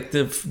say like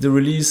the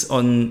release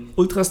on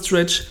Ultra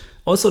Stretch,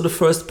 also the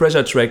first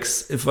Pressure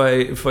tracks, if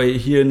I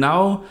hear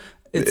now,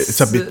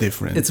 it's a bit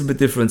different. It's a bit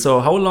different.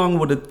 So how long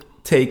would it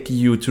take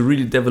you to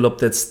really develop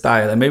that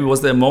style? And maybe was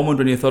there a moment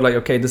when you thought like,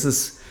 okay, this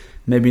is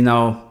maybe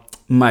now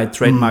my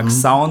trademark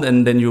sound,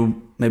 and then you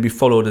maybe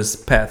follow this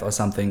path or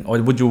something?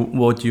 Or would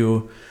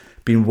you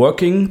been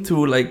working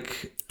to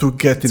like to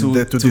get to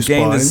this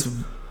gain point.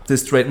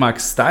 This trademark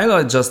style,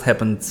 or it just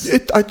happened?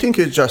 I think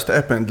it just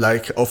happened.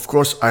 Like, of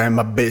course, I am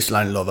a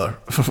bassline lover.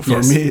 For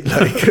Yes. me,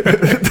 like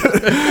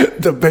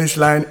the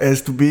bassline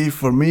has to be,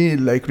 for me,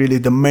 like really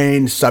the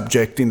main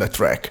subject in the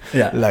track.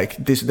 Yeah. Like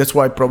this. That's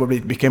why probably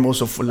it became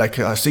also like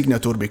a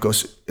signature,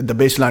 because the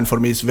bassline for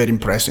me is very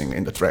impressing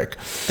in the track.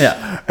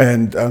 Yeah.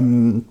 And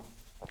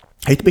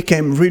it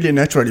became really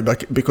naturally,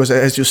 because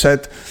as you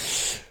said,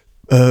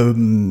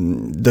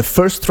 the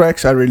first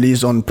tracks I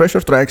released on Pressure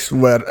Tracks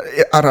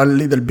are a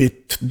little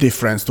bit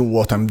different to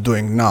what I'm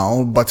doing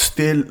now, but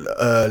still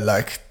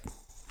like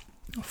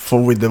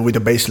with the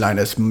bass line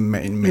as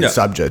main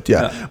subject.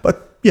 Yeah.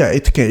 But yeah,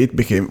 it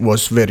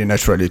was very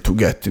naturally to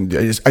get in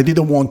there. I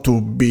didn't want to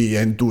be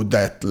and do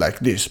that like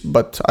this,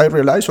 but I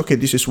realized, okay,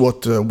 this is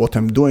what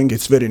I'm doing.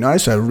 It's very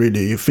nice. I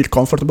really feel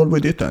comfortable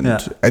with it, and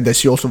I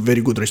see also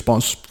very good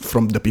response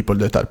from the people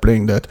that are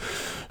playing that.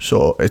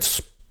 So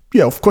it's.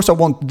 Yeah, of course I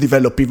want to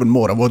develop even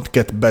more. I want to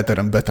get better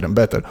and better and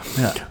better.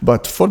 Yeah.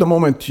 But for the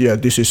moment,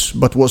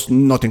 was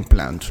nothing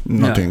planned.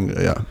 Nothing,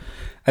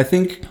 I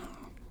think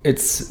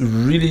it's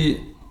really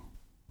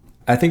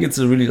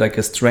like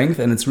a strength,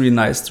 and it's really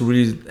nice to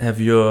really have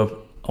your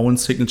own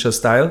signature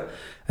style.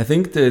 I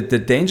think the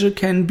danger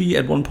can be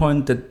at one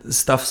point that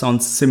stuff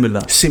sounds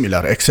similar.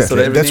 Similar,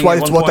 exactly. So that's why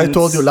it's what I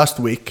told you last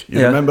week.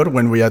 You remember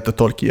when we had the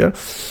talk here?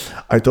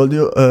 I told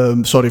you,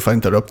 sorry if I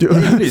interrupt you.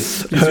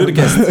 Please, you're the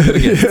guest.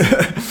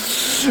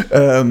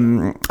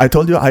 I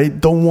told you I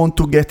don't want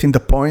to get in the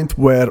point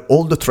where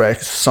all the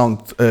tracks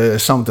sound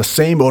the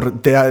same, or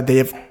they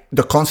have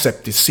the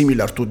concept is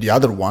similar to the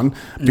other one,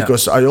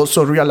 because I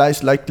also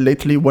realized, like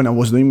lately when I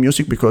was doing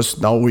music, because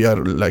now we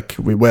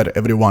were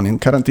everyone in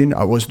quarantine,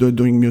 I was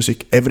doing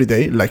music every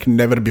day, like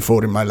never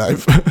before in my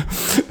life.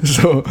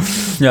 So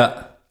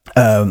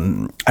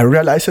I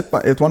realized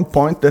at one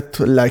point that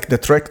like the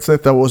tracks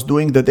that I was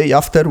doing the day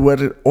after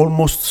were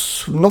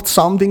almost not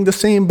sounding the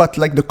same, but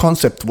like the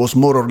concept was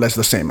more or less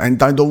the same,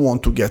 and I don't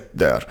want to get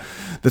there.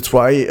 That's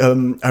why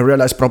I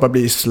realized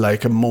probably it's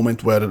like a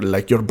moment where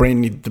like your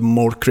brain needs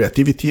more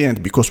creativity,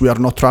 and because we are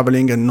not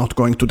traveling and not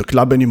going to the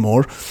club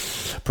anymore,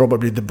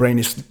 probably the brain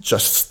is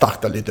just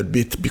stuck a little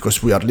bit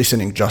because we are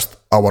listening just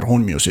our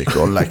own music,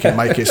 or like in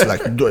my case,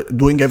 like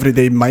doing every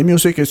day my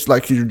music. It's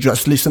like you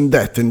just listen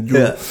that, and you.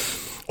 Yeah.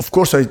 Of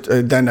course, I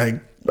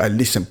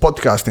listen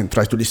podcast and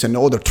try to listen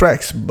to other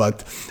tracks,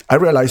 but I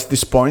realized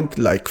this point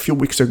like a few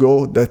weeks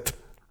ago that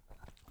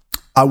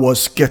I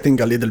was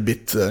getting a little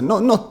bit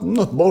not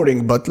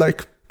boring, but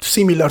like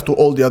similar to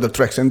all the other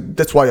tracks, and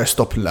that's why I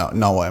stopped.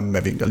 Now I'm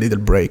having a little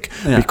break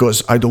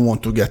because I don't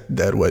want to get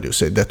there where you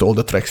say that all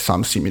the tracks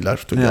sound similar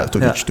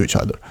to each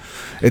other.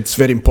 It's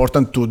very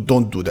important to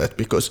don't do that,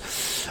 because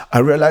I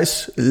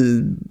realized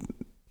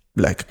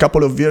like a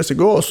couple of years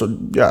ago,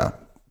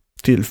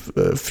 till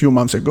a few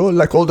months ago,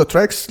 like all the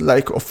tracks,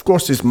 like of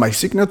course is my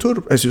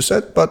signature, as you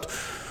said, but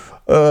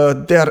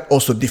they are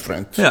also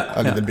different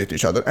a little bit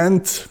each other.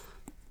 And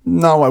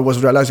now I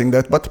was realizing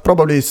that, but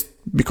probably it's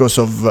because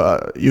of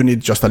you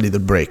need just a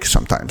little break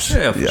sometimes.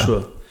 Yeah, for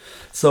sure.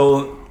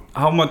 So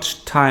how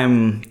much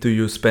time do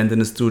you spend in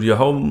the studio?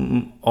 How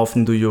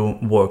often do you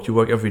work? You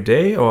work every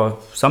day, or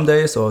some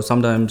days, or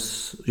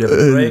sometimes you have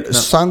a break?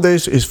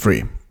 Sundays is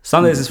free.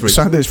 Sundays is free.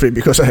 Sundays free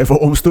because I have a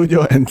home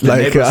studio, and the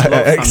like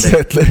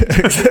exactly.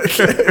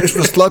 It's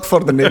the slot for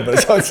the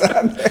neighbors on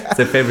Sunday. It's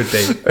their favorite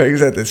day.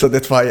 Exactly. So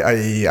that's why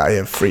I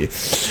have free.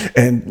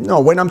 And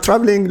no, when I'm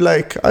traveling,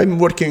 like I'm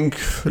working,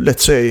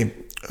 let's say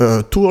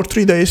 2 or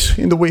 3 days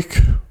in the week.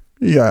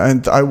 Yeah,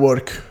 and I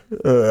work.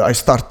 I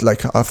start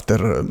like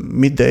after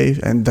midday,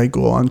 and I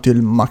go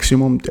until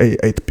maximum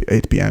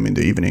 8 p.m. in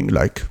the evening,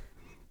 like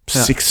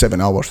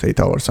 6-7 hours, 8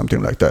 hours,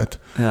 something like that.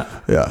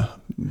 Yeah.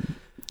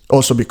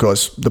 Also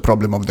because the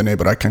problem of the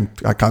neighbor, I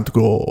can't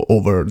go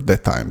over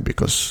that time,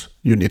 because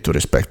you need to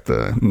respect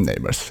the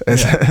neighbors.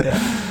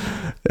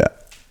 Yeah.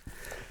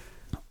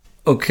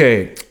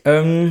 Okay.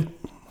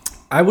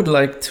 I would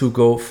like to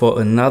go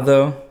for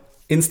another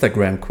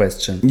Instagram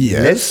question.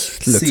 Yes,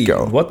 let's see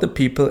go. What the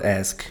people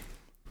ask.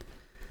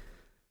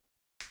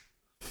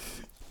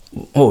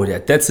 Oh, yeah,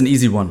 that's an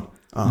easy one.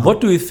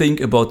 What do you think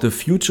about the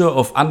future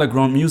of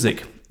underground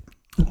music?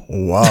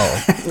 Wow.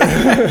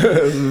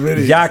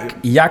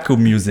 Yaku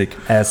Music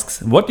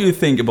asks, what do you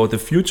think about the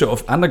future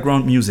of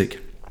underground music?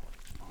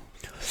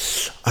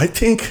 I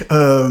think,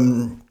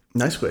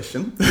 nice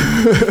question.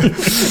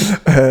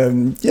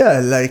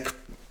 Like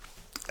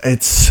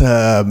it's,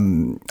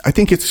 I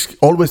think it's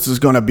always is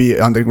going to be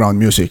underground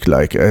music,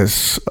 like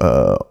as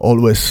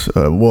always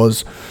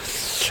was.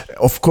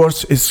 Of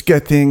course, it's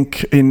getting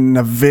in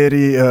a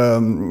very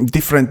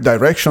different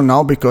direction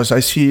now, because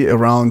I see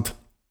around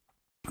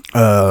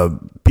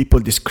people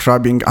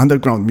describing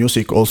underground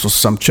music also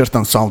some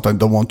certain sound. I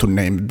don't want to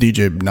name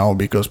DJ now,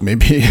 because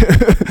maybe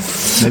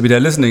they're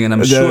listening, and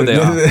I'm sure they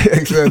are.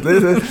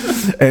 Exactly.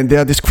 And they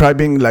are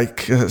describing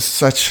like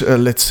such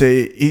let's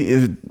say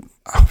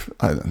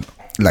I don't know,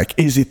 like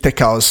easy tech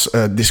house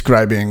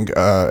describing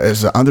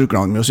as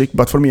underground music.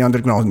 But for me,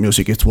 underground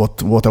music is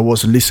what I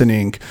was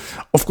listening.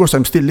 Of course,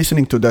 I'm still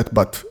listening to that,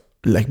 but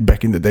like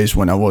back in the days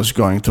when I was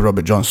going to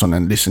Robert Johnson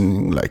and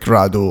listening like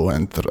Radu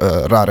and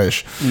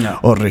Raresh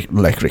or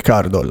like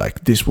Ricardo,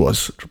 like this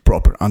was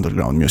proper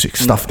underground music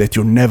stuff that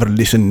you never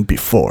listened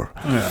before.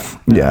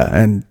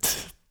 And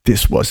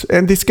this was,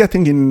 and it's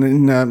getting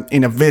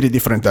in a very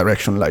different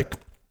direction, like,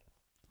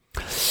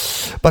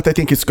 but I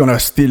think it's gonna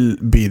still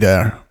be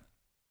there.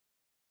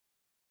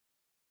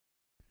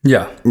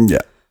 Yeah,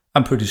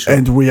 I'm pretty sure.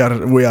 And we are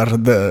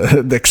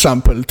the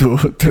example to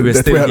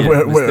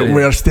that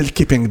we are still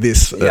keeping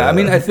this. I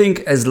mean, I think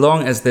as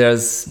long as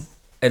there's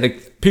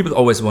like, people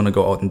always want to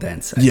go out and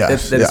dance. That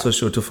is for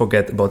sure, to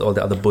forget about all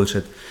the other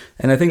bullshit.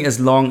 And I think as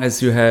long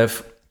as you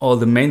have all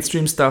the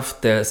mainstream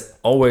stuff, there's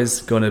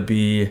always gonna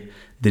be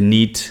the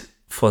need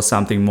for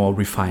something more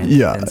refined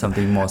and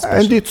something more special.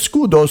 And it's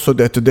good also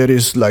that there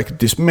is like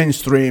this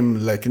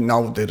mainstream, like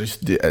now there is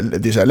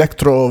this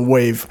electro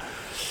wave.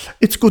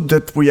 It's good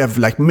that we have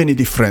like many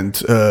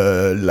different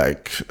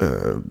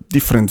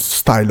different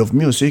style of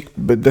music,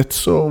 but that's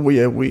so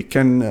we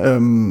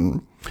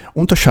can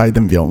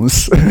unterscheiden wir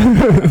uns.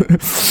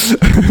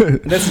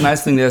 That's a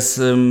nice thing. There's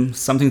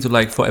something to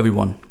like for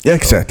everyone. Yeah,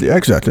 exactly.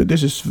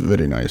 This is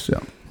very nice.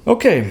 Yeah.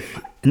 Okay.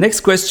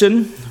 Next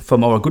question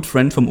from our good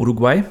friend from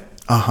Uruguay.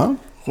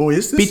 Who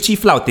is this? Pichi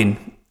Flautin.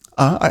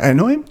 I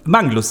know him.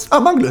 Manglus.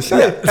 Manglus. Hey.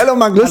 Yeah. Hello,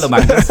 Manglus. Hello,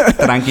 Manglus.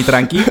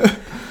 Tranqui.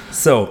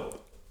 So,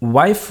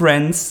 why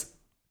friends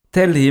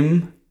tell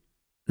him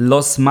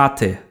Los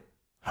Mate?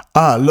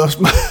 Los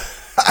Mate.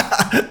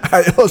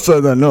 I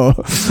also don't know.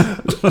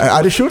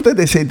 Are you sure that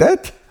they say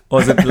that?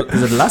 Or is it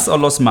Las or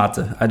Los Mate?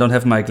 I don't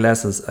have my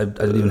glasses. I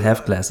don't even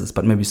have glasses,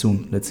 but maybe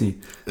soon. Let's see.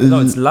 No,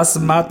 it's Las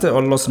Mate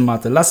or Los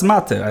Mate. Las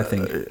Mate, I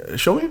think.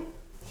 Show me.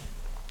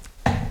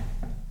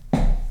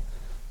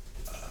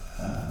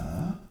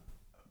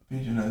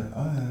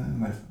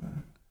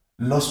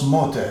 Los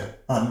Mote.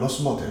 Los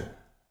Mote.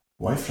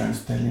 Why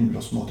friends tell him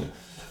Los Mote?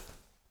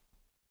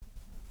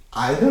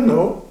 I don't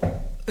know.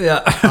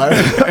 Yeah.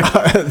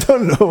 I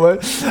don't know.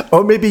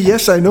 Or maybe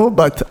yes, I know,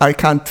 but I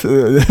can't.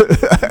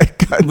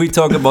 We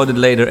talk about it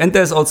later. And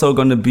there's also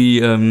going to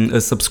be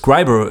a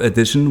subscriber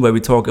edition where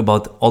we talk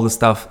about all the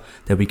stuff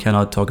that we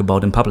cannot talk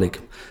about in public.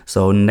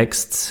 So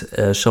next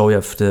show you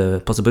have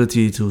the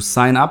possibility to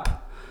sign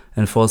up,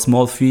 and for a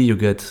small fee you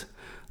get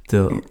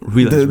the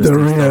real deal.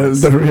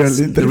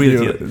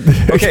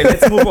 Okay,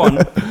 let's move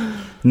on.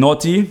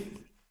 Naughty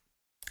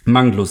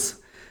Manglus.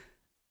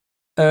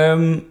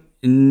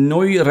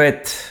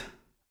 Noiret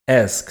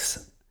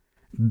asks,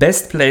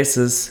 best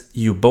places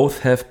you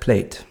both have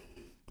played.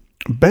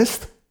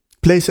 Best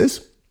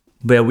places?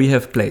 Where we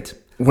have played.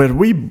 Where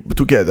we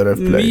together have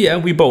played? Yeah,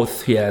 we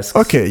both, he asks.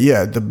 Okay,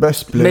 yeah, the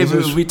best places.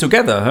 Maybe we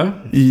together, huh?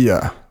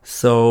 Yeah.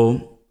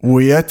 So...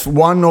 we had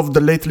one of the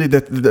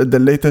the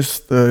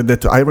latest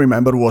that I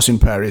remember was in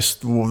Paris.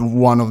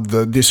 One of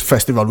this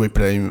festival we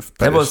played in Paris.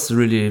 That was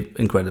really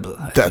incredible.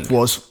 That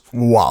was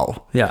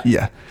wow.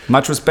 Yeah.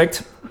 Much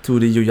respect to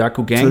the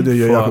Yoyaku gang. To the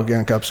Yoyaku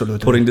gang,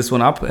 absolutely. Putting this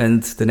one up,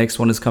 and the next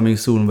one is coming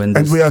soon.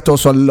 And we had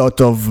also a lot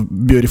of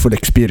beautiful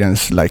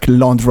experience, like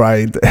long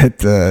ride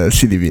at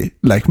CDV,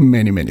 like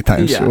many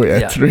times.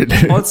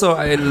 Really. Also,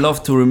 I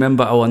love to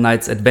remember our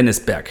nights at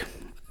Bennisberg.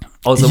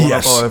 Also one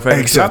of our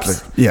favorite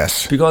clubs.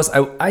 Yes. Because I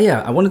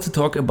wanted to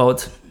talk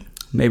about,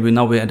 maybe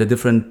now we're at a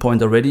different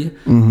point already,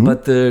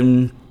 but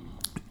the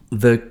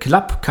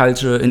club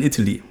culture in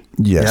Italy.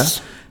 Yes.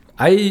 Yeah?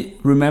 I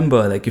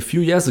remember like a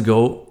few years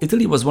ago,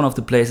 Italy was one of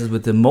the places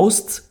with the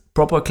most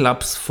proper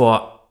clubs for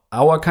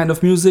our kind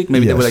of music.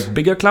 Maybe they were like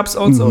bigger clubs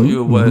also. It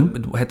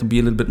had to be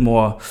a little bit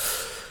more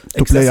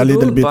to play a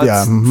little bit,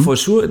 but for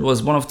sure it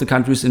was one of the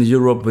countries in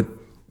Europe with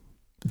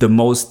the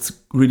most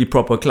really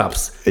proper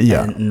clubs.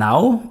 Yeah. And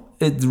now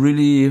it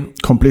really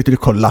completely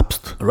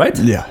collapsed, right?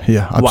 Yeah,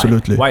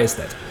 absolutely. Why is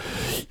that?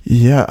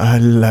 Yeah, I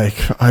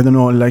don't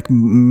know, like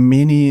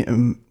many.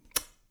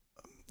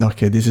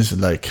 Okay, this is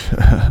like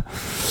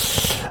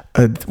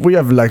we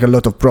have like a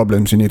lot of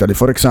problems in Italy.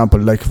 For example,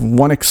 like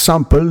one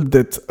example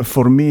that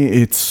for me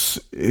it's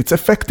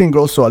affecting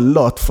also a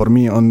lot for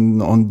me on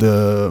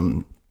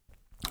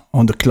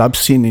the club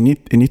scene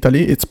in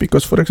Italy. It's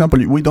because, for example,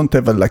 we don't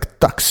have a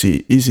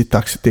easy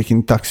taxi,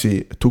 taking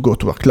taxi to go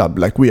to a club.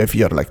 Like we have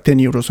here, like 10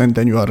 euros, and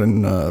then you are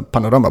in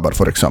Panorama Bar,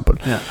 for example.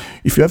 Yeah.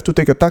 If you have to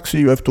take a taxi,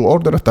 you have to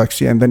order a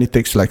taxi, and then it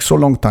takes like so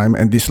long time,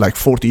 and it's like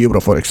 40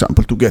 euro, for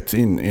example, to get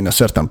in a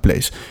certain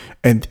place.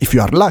 And if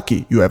you are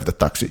lucky, you have the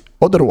taxi.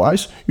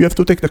 Otherwise, you have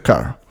to take the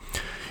car.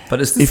 But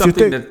is this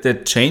something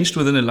that changed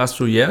within the last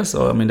 2 years?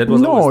 Or I mean, that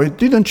was it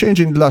didn't change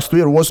in the last 2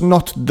 years. It was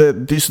not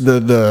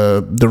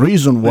the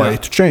reason why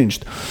it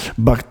changed,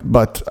 but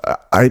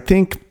I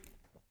think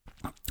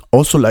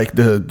also like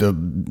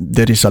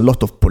there is a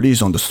lot of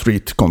police on the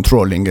street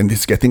controlling, and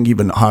it's getting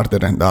even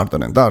harder and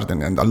harder and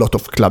harder, and a lot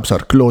of clubs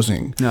are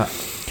closing. Yeah,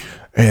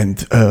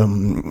 and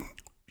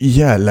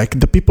like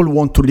the people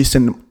want to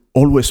listen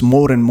always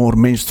more and more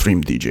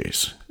mainstream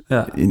DJs.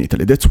 in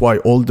Italy. That's why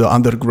all the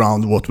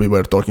underground, what we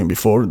were talking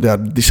before, they are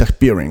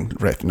disappearing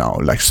right now,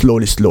 like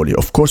slowly.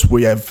 Of course,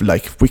 we have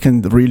we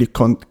can really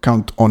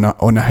count on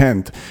a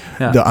hand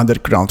the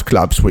underground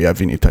clubs we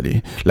have in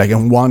Italy. Like,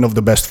 and one of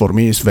the best for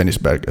me is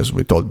Veniceberg, as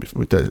we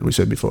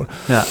said before.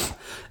 Yeah,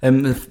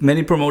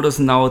 many promoters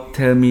now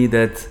tell me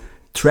that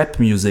trap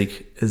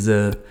music is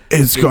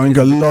it's going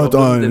a lot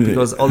on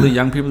because all the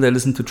young people, they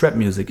listen to trap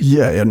music.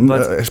 Yeah,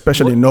 but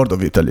especially in north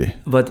of Italy.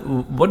 But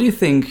what do you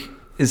think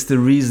is the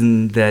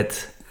reason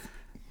that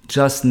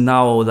just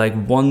now, like,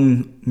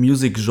 one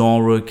music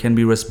genre can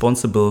be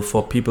responsible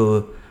for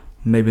people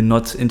maybe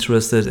not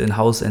interested in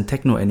house and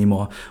techno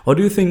anymore? Or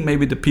do you think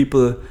maybe the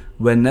people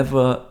were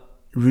never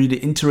really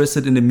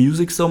interested in the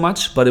music so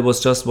much, but it was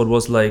just what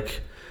was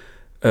like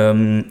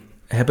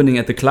happening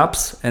at the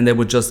clubs, and they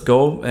would just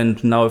go,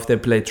 and now if they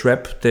play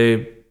trap,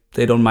 they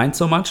don't mind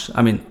so much?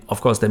 I mean,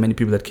 of course, there are many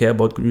people that care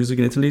about music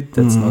in Italy.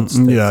 That's not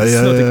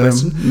the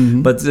question.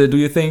 Mm-hmm. But do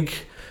you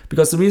think,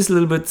 because to me it's a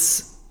little bit,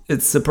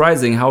 it's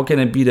surprising, how can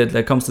it be that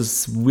there comes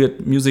this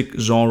weird music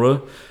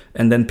genre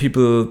and then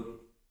people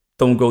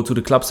don't go to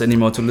the clubs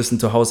anymore to listen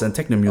to house and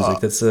techno music?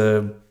 That's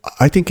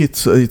I think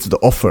it's the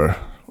offer.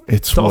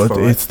 It's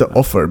the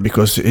offer,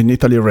 because in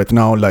Italy right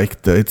now,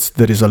 like there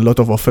is a lot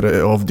of offer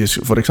of this.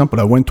 For example,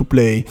 I went to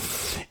play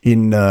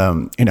in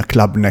a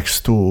club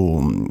next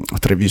to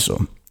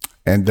Treviso,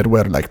 and there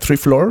were like 3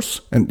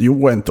 floors, and you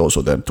went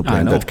also there to play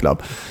in that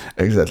club.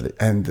 Exactly.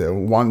 And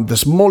the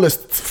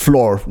smallest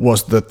floor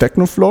was the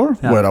techno floor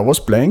where I was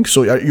playing.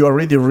 So you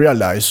already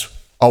realize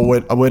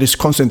where is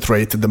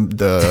concentrated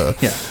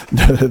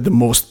the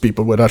most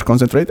people where are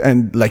concentrated,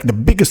 and like the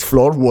biggest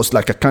floor was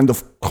like a kind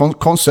of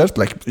concert,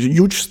 like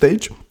huge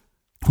stage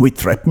with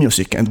trap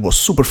music, and was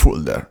super full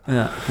there.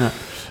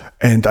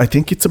 And I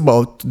think it's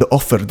about the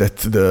offer that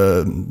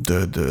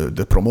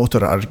the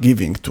promoter are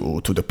giving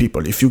to the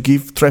people. If you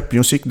give trap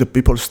music, the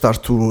people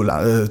start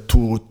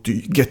to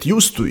get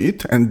used to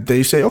it, and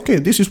they say, okay,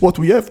 this is what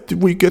we have.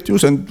 We get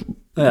used, and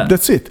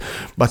that's it.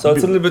 But so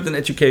it's a little bit an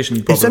education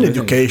problem. It's an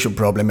education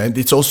problem, and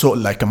it's also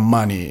like a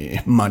money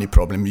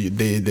problem.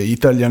 The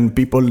Italian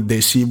people,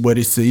 they see where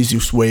is the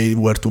easiest way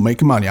where to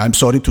make money. I'm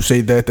sorry to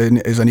say that, and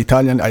as an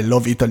Italian, I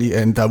love Italy,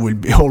 and I will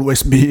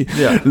always be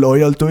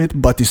loyal to it.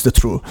 But it's the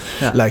truth.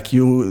 Like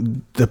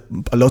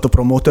a lot of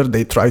promoters,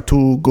 they try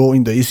to go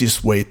in the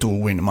easiest way to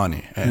win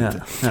money,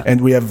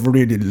 and we have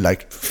really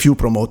like few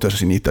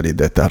promoters in Italy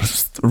that are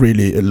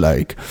really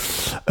like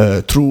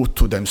true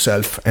to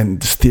themselves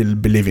and still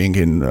believing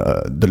in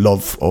the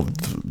love of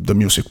the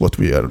music what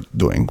we are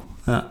doing.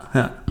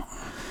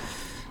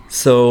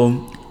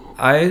 So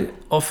I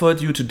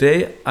offered you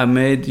today, I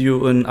made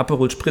you an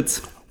Aperol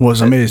Spritz.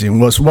 Was amazing.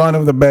 Was one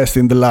of the best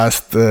in the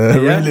last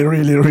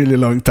really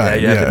long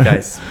time. But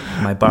guys,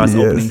 my bar's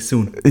opening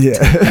soon.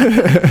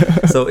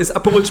 So is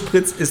Aperol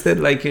Spritz, is that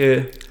like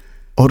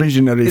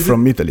originally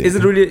from Italy? Is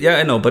it really? Yeah,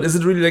 I know. But is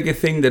it really like a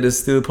thing that is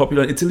still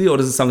popular in Italy, or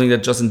is it something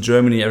that just in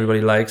Germany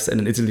everybody likes,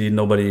 and in Italy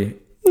nobody?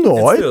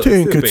 No, I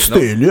think it's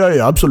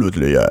still,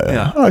 absolutely,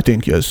 I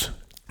think yes.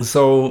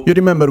 So you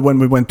remember when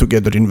we went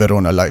together in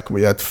Verona, like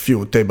we had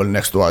few tables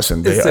next to us,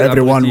 and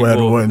everyone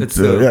went. It's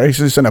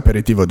an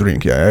aperitivo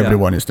drink.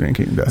 Everyone is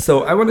drinking that.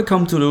 So I want to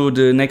come to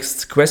the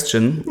next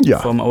question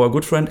from our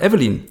good friend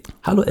Evelyn.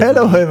 Hello, Evelyn.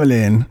 Hello,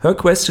 Evelyn. Her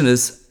question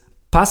is: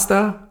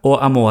 pasta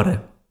or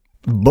amore?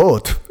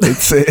 Both.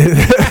 It's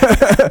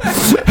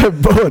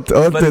both.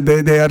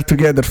 They are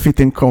together,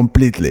 fitting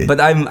completely. But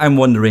I'm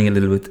wondering a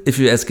little bit. If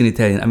you ask in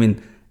Italian, I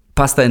mean,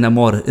 pasta and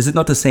amore, is it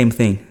not the same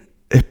thing?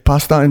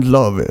 Pasta and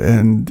love,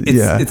 and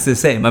it's the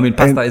same. I mean,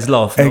 pasta is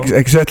love. No?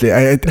 Exactly.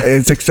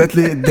 It's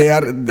exactly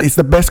it's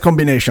the best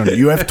combination.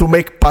 You have to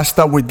make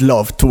pasta with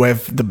love to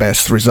have the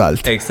best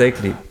result.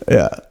 Exactly.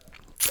 Yeah,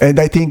 and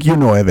I think you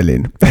know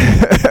Evelyn.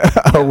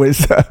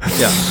 Always.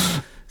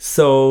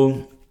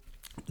 So,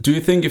 do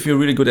you think if you're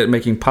really good at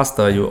making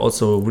pasta, you're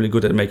also really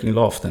good at making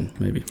love? Then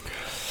maybe.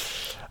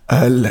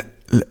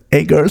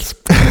 Hey girls.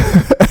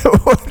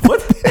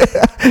 What?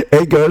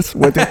 Hey girls,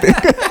 what do you think?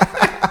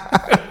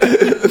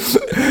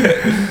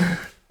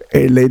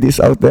 Hey ladies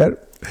out there.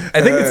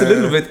 I think it's a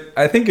little bit.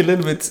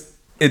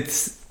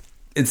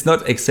 It's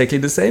not exactly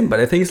the same, but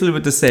I think it's a little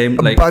bit the same.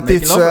 Like, but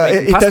it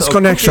has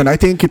connection. Cooking. I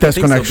think it has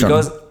connection. So,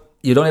 because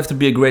you don't have to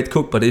be a great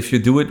cook, but if you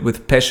do it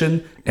with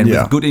passion and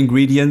with good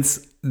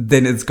ingredients,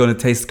 then it's gonna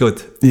taste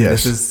good.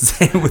 Yes, it's the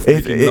same with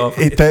making love.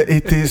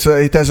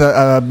 It has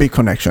a big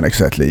connection.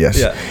 Exactly. Yes.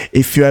 Yeah.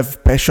 If you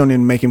have passion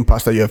in making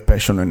pasta, you have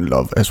passion in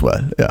love as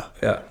well.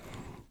 Yeah.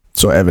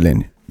 So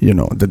Evelyn, you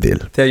know the deal.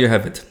 There you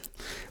have it.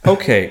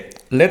 Okay,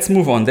 let's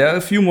move on. There are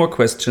a few more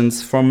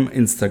questions from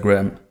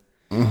Instagram.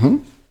 Mm-hmm.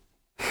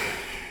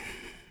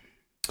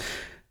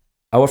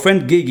 Our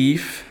friend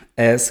Gegif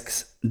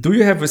asks, do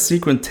you have a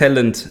secret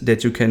talent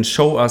that you can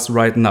show us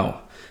right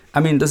now? I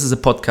mean, this is a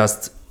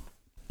podcast.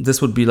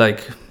 This would be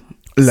like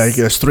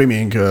a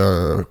streaming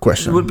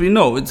question. It would be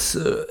it's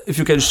if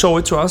you can show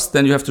it to us,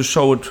 then you have to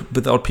show it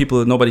without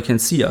people. Nobody can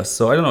see us.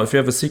 So I don't know if you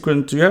have a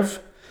secret. Do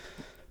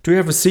you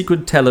have a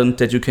secret talent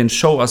that you can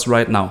show us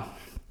right now?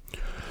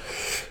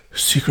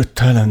 Secret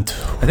talent.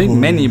 I think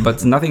many,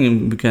 but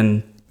nothing we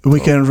can. We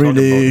can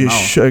really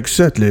about now.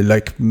 exactly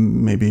like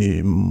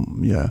maybe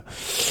yeah.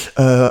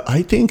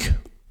 I think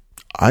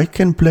I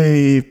can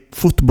play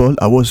football.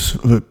 I was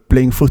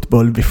playing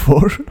football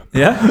before.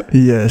 Yeah.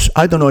 Yes,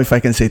 I don't know if I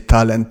can say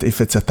talent,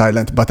 if it's a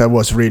talent, but I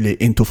was really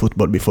into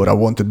football before. I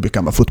wanted to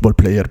become a football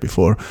player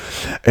before,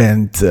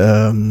 and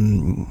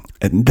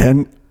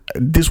then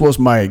this was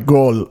my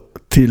goal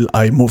till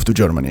I moved to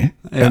Germany.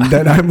 Yeah. And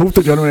then I moved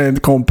to Germany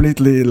and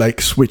completely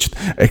like switched.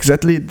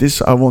 Exactly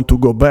this, I want to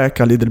go back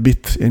a little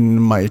bit in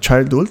my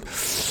childhood.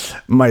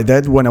 My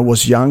dad, when I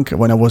was young,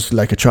 when I was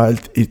like a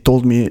child, he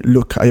told me,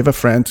 look, I have a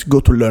friend,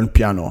 go to learn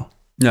piano.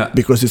 Yeah.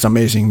 Because it's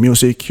amazing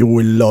music, you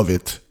will love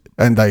it.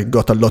 And I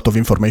got a lot of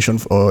information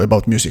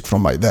about music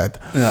from my dad.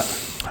 Yeah.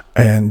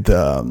 And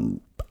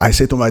I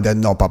say to my dad,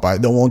 no, Papa, I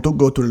don't want to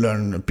go to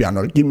learn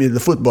piano. Give me the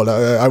football.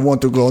 I want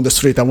to go on the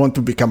street. I want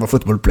to become a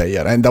football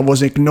player. And I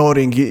was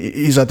ignoring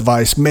his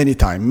advice many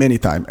times.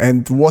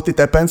 And what it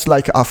happens,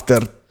 like after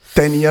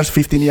 10 years,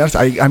 15 years,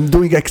 I'm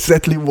doing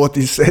exactly what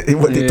he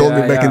told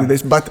me back in the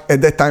days. But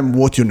at that time,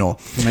 what you know.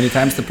 Many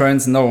times the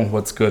parents know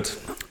what's good.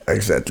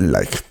 Exactly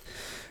like.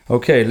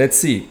 Okay, let's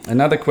see.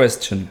 Another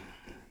question.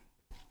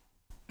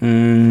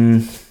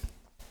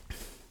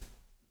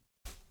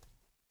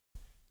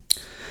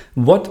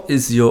 What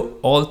is your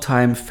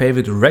all-time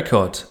favorite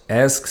record?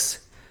 Asks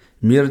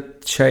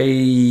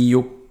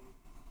Mirchayukaru.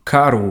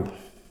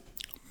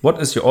 What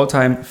is your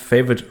all-time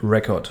favorite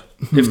record?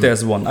 If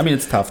there's one. I mean,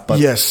 it's tough, but...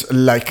 Yes,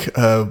 like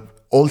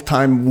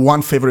all-time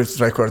one favorite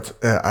record.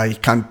 I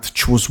can't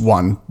choose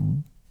one,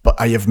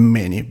 but I have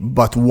many.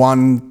 But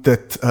one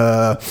that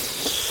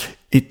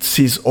it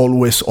is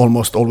almost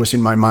always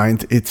in my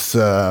mind. It's...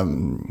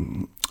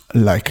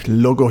 like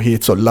Logo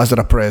Hits or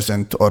Lazara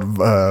Present or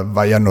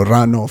Vaiano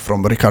Rano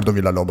from Ricardo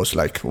Villalobos,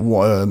 like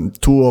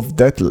two of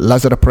that,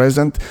 Lazara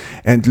Present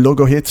and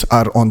Logo Hits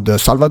are on the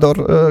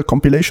Salvador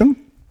compilation,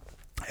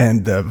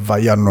 and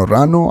Vaiano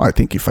Rano, I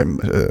think if I'm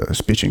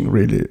speaking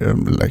really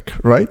like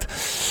right,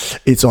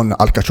 it's on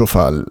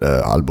Alcachofa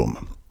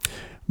album.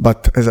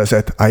 But as I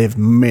said, I have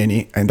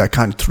many and I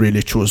can't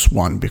really choose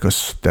one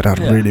because there are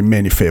really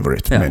many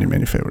favorite,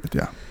 many favorite,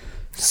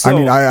 So, I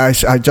mean,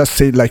 I just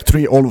say like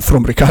three all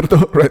from Ricardo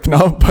right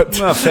now, but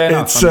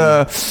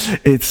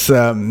it's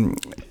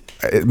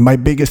my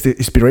biggest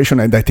inspiration,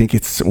 and I think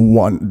it's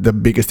the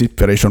biggest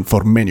inspiration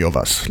for many of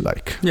us.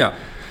 Like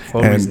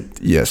for a reason.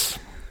 Yes.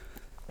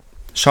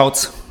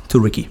 Shouts to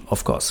Ricky,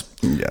 of course.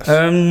 Yes.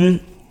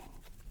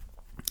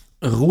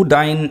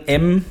 Rudain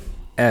M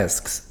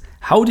asks,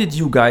 how did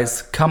you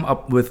guys come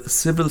up with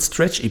Civil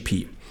Stretch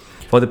EP?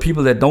 For the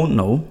people that don't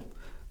know,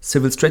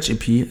 Civil Stretch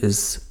EP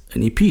is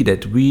an EP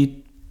that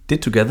we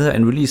did together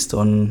and released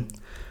on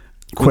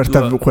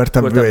Quarta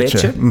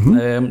Vece.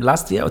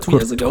 Last year or 2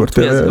 years ago?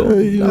 2 years ago?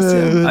 Last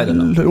year? I don't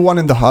know.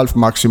 1.5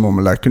 maximum,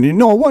 like,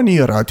 1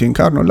 year, I think,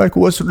 Arno, like,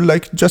 was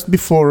like just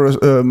before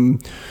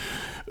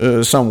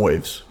Some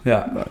Waves.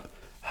 Yeah.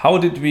 How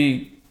did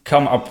we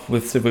come up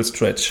with Civil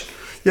Stretch?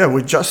 Yeah,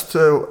 we just,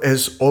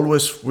 as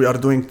always, we are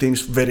doing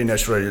things very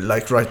naturally,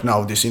 like right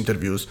now, these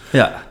interviews.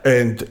 Yeah.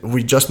 And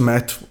we just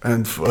met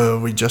and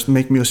we just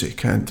make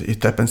music, and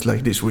it happens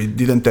like this. We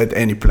didn't have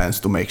any plans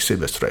to make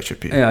Silver Stretch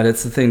EP. Yeah,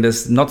 that's the thing.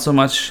 There's not so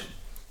much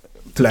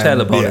to tell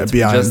about it.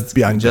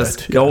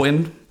 Just go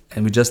in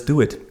and we just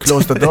do it.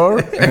 Close the door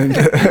and...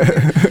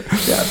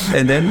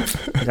 and then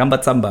Ramba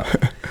Zamba.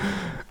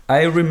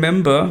 I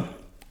remember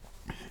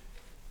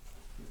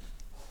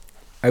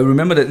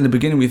that in the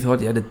beginning we thought,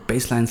 the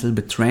bass line's a little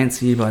bit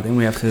trancey, but then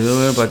we have to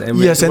do it.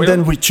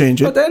 Then we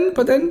change it.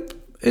 But then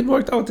it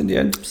worked out in the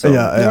end. So,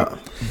 yeah.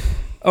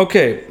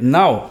 Okay,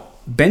 now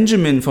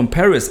Benjamin from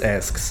Paris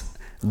asks,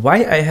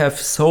 why I have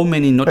so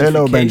many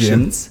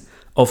notifications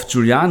of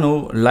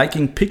Giuliano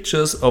liking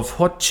pictures of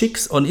hot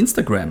chicks on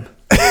Instagram.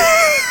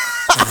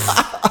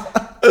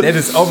 That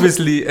is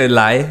obviously a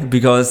lie,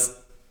 because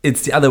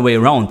it's the other way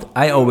around.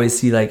 I always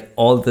see like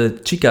all the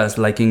chicas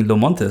liking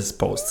Lomontes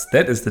posts.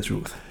 That is the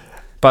truth.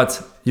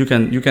 But you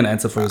can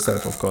answer for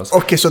yourself, of course.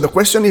 Okay, so the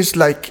question is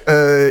like,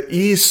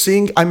 he's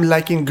saying I'm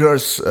liking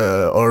girls,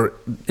 or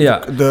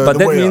but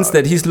that means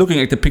that he's looking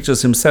at the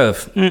pictures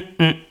himself.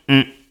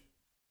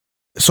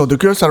 So the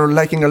girls are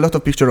liking a lot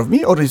of pictures of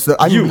me, or is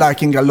I'm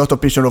liking a lot of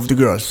pictures of the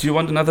girls? Do you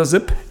want another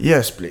zip?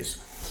 Yes, please.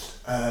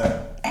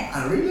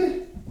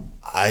 Really?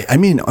 I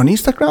mean, on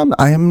Instagram,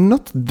 I am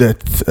not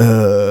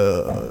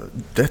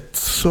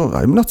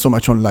I'm not so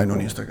much online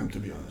on Instagram, to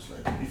be honest.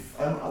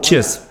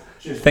 Cheers.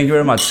 Thank you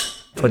very much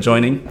for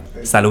joining.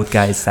 Salud,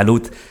 guys.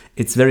 Salud.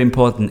 It's very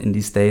important in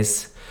these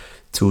days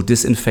to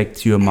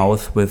disinfect your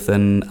mouth with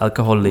an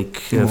alcoholic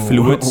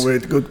fluid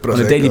on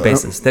a daily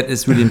basis. That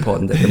is really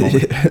important at the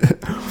moment.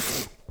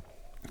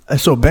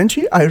 So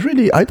Benji, I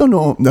don't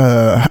know.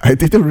 I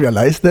didn't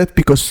realize that,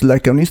 because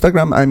like on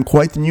Instagram, I'm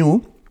quite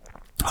new.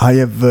 I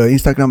have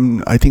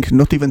Instagram, I think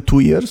not even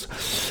 2 years,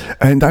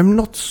 and I'm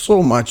not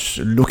so much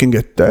looking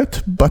at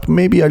that, but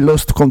maybe I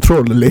lost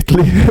control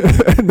lately.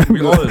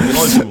 We all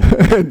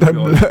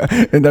do.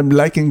 And I'm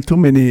liking too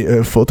many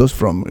photos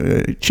from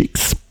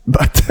chicks.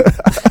 but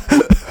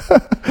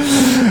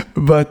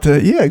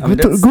yeah,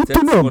 good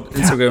to know. What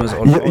Instagram is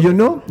all about. You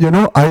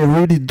know, I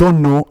really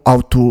don't know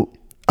how to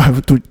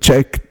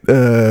check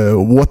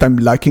what I'm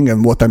liking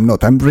and what I'm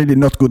not. I'm really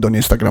not good on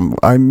Instagram.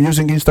 I'm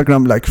using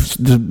Instagram like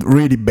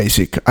really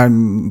basic.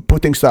 I'm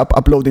putting stuff,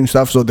 uploading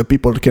stuff so the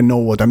people can know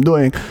what I'm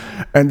doing,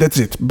 and that's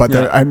it. But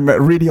I'm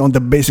really on the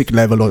basic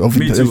level of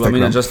Me too. Instagram. I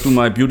mean, I just do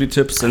my beauty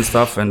tips and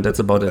stuff, and that's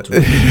about it.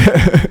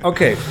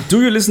 Okay.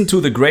 Do you listen to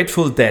the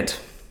Grateful Dead?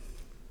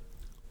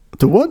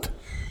 To what?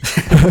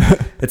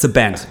 It's a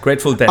band,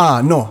 Grateful Dead.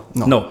 No.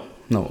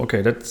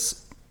 Okay,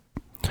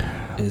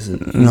 is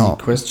an easy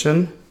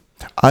question.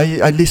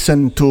 I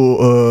listen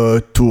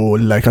to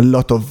like a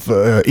lot of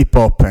hip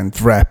hop and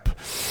rap,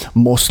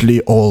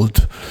 mostly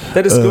old.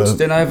 That is good.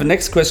 Then I have a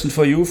next question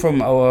for you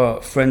from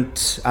our friend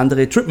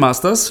Andre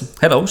Tripmasters.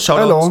 Hello, shout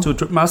out to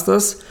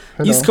Tripmasters.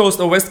 Hello. East Coast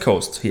or West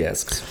Coast? He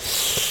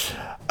asks.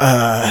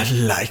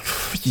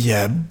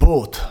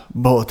 Both.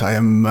 I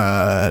am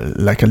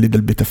like a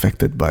little bit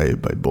affected by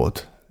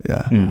both.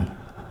 Yeah.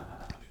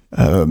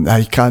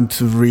 I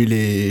can't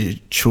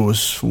really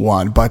choose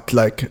one, but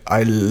like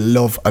I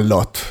love a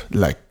lot,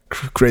 like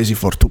crazy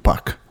for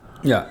Tupac.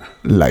 Yeah.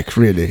 Like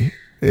really,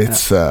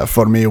 it's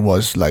for me it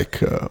was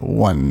like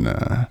one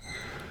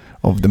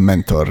of the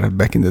mentor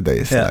back in the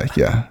days. Yeah. Like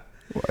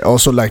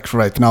also like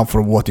right now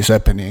for what is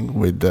happening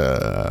with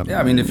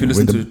I mean, if you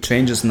listen to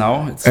changes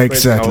now, it's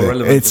exactly how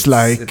relevant it's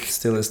like it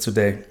still is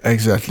today.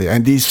 Exactly,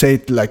 and he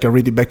said like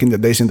already back in the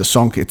days in the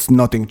song, it's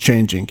nothing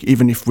changing.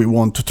 Even if we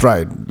want to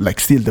try, like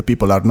still the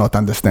people are not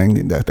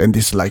understanding that, and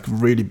it's like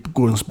really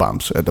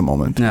goosebumps at the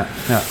moment.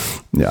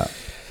 Yeah.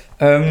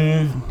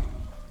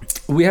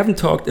 We haven't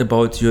talked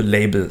about your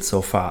label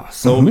so far,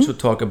 so we should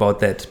talk about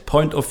that.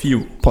 Point of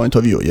view,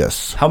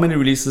 Yes. How many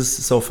releases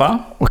so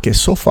far? Okay,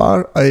 so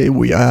far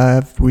we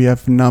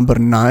have number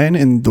 9,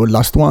 and the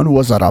last one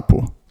was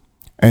Arapu,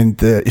 and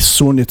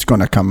soon it's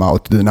gonna come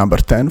out the number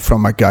 10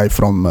 from a guy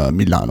from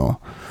Milano.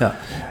 Yeah,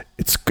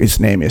 his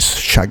name is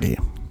Shaggy.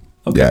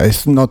 Okay. Yeah,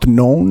 it's not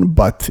known,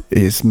 but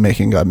he's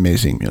making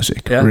amazing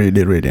music. Yeah.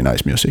 Really, really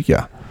nice music.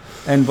 Yeah.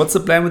 And what's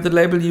the plan with the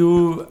label?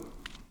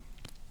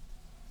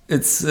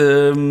 It's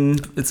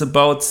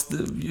about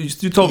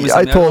you told me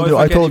something.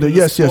 I told you.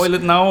 Yes. Spoil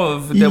it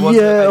now.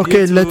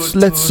 Okay.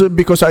 Let's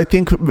because I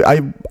think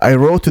I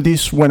wrote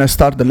this when I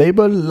started the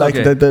label. Like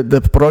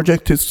the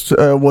project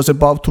was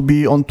about to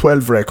be on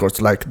 12 records,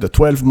 like the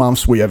 12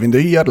 months we have in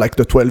the year, like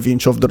the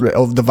 12-inch of the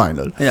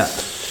vinyl. Yeah.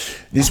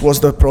 This was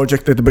the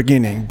project at the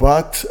beginning,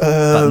 but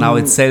now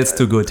it sells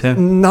too good, huh?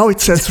 Now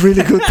it sells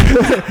really good.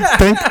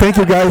 Thank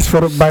you guys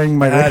for buying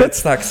my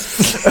records. That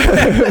sucks.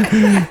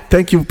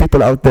 Thank you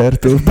people out there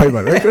to buy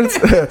my records.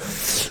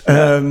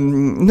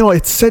 No,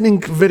 it's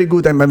selling very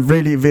good. I'm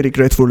really very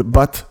grateful,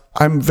 but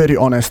I'm very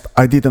honest.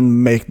 I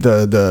didn't make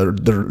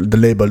the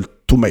label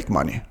to make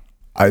money.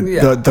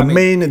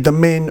 The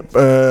main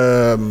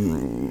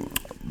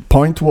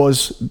point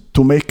was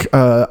to make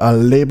a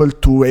label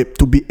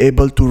to be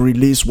able to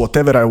release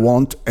whatever I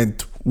want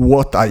and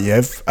what I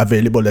have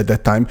available at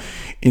that time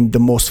in the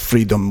most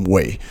freedom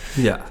way.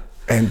 Yeah.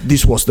 And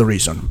this was the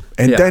reason.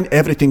 And then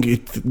everything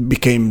it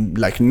became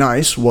like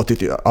nice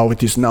how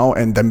it is now,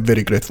 and I'm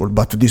very grateful.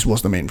 But this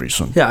was the main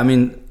reason. Yeah, I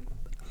mean,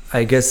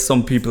 I guess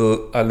some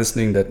people are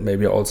listening that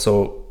maybe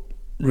also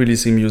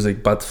releasing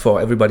music, but for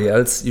everybody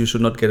else, you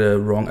should not get a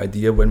wrong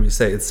idea when we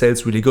say it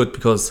sells really good,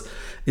 because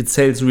it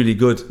sells really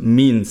good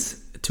means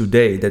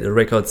today that a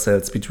record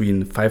sells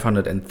between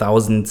 500 and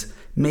 1,000,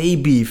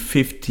 maybe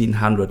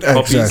 1,500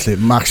 copies. Exactly,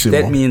 maximum.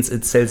 That means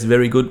it sells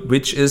very good,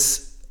 which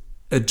is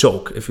a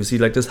joke. If you see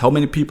like this, how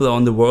many people are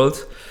on the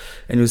world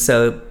and you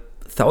sell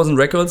 1,000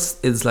 records,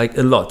 it's like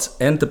a lot.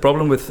 And the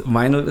problem with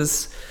vinyl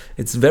is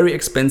it's very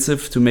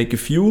expensive to make a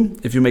few.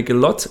 If you make a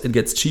lot, it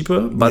gets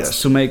cheaper, but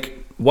to make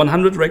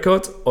 100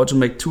 records or to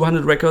make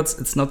 200 records,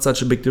 it's not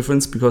such a big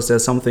difference, because there are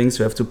some things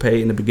you have to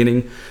pay in the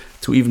beginning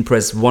to even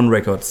press one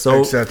record.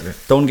 So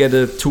don't get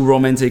a too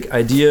romantic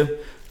idea.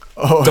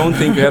 Don't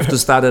think you have to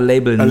start a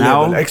label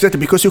now. Exactly,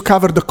 because you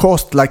cover the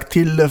cost, like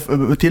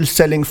till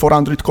selling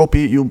 400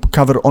 copy, you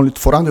cover only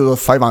 400 or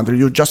 500.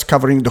 You're just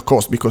covering the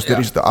cost, because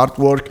there is the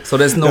artwork. So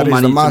there's no money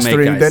is the mastering. To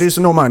make, guys. There is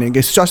no money.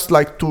 It's just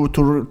like to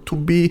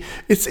be.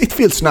 It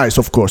feels nice,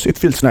 of course. It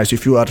feels nice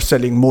if you are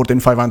selling more than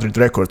 500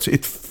 records.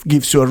 It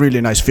gives you a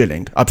really nice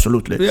feeling.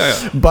 Absolutely.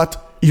 Yeah.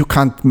 But you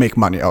can't make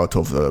money out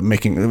of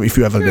making if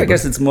you have a label. I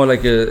guess it's more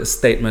like a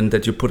statement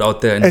that you put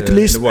out there. At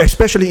least,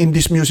 especially in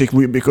this music,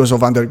 because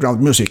of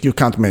underground music, you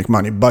can't make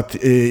money. But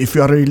if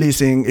you are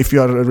releasing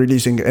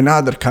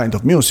another kind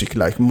of music,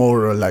 like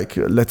more like,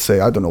 let's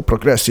say, I don't know,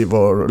 progressive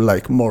or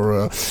like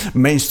more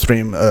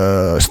mainstream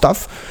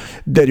stuff,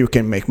 there you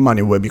can make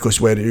money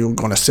because where you're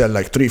gonna sell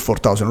like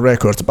 3,000-4,000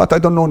 records. But I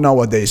don't know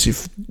nowadays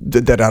if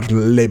there are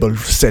labels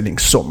selling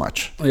so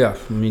much. Yeah,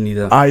 me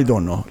neither. I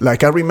don't know.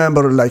 Like I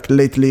remember, like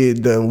lately,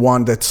 the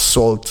one that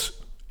sold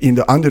in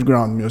the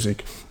underground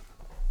music,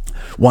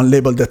 one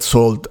label that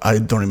sold, I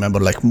don't remember,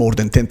 like more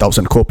than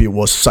 10,000 copy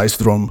was Size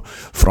Drum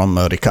from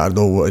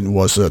Ricardo, and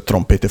was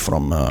trompeted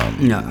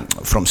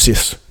from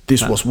Sis.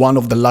 This was one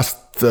of the last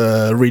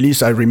release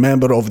I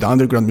remember of the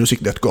underground music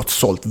that got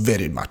sold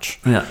very much.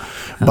 Yeah.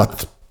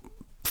 But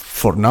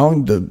for now,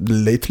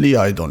 lately,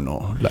 I don't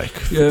know. Like,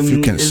 if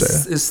you can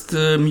say. Is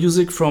the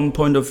music from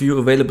point of view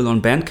available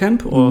on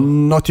Bandcamp? Or?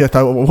 Not yet.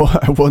 I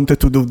wanted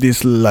to do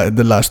this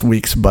the last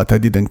weeks, but I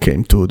didn't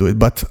came to do it.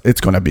 But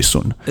it's gonna be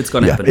soon. It's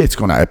gonna happen. It's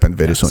gonna happen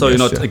very soon. So you're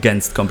not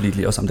against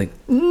completely or something?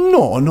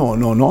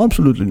 No,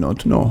 absolutely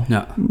not. No.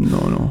 Yeah.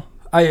 No.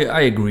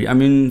 I agree. I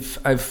mean,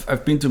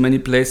 I've been to many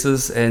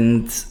places,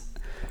 and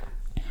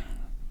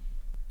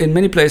in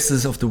many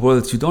places of the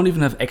world, you don't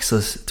even have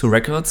access to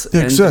records,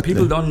 Exactly. and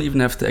people don't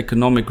even have the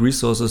economic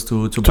resources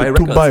to buy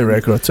records. To buy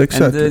records,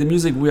 exactly. And the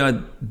music we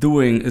are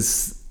doing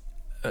is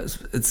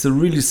it's a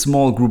really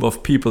small group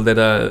of people that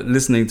are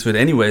listening to it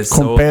anyways.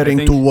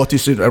 Comparing to what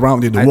is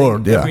around in the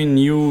world, every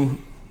new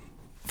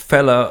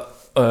fella.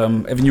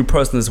 Every new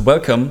person is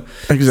welcome.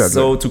 Exactly.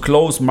 So to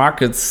close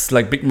markets,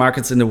 like big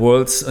markets in the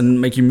world, and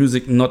making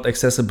music not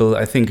accessible,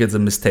 I think it's a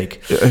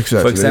mistake.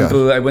 Exactly. For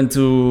example, I went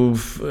to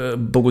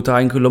Bogota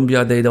in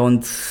Colombia. They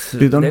don't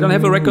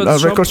have a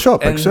record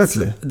shop. And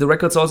exactly. the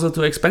records also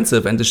too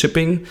expensive, and the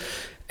shipping.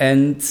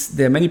 And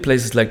there are many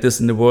places like this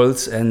in the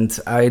world, and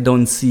I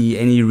don't see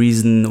any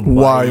reason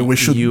why we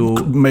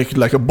should make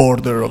like a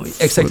border of.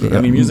 Exactly. I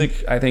mean,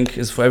 music, I think,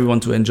 is for everyone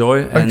to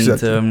enjoy.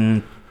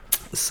 Exactly.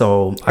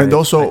 So I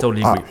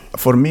totally agree.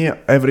 For me,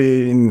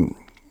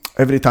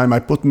 every time I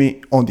put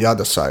me on the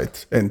other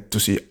side and to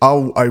see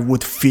how I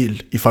would feel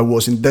if I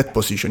was in that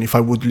position, if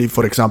I would live,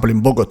 for example,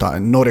 in Bogota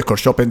and no record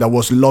shop, and I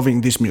was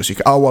loving this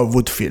music, how I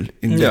would feel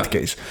in that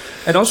case.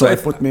 And also, so I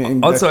put me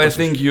in also I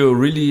think you're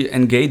really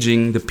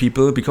engaging the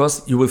people,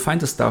 because you will find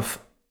the stuff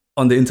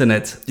on the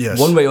internet,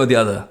 one way or the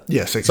other.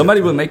 Yes, exactly.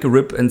 Somebody will make a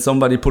rip and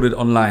somebody put it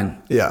online.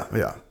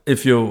 Yeah.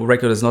 If your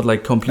record is not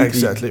like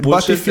completely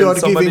But if you are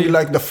giving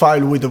like the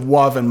file with the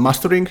WAV and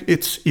mastering,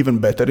 it's even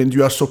better, and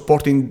you are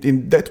supporting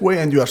in that way,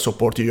 and you are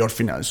supporting your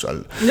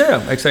financial.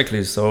 Yeah,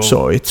 exactly.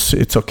 So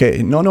it's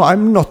okay. No,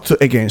 I'm not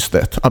against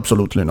that.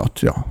 Absolutely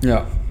not.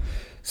 Yeah.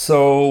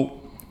 So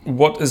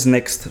what is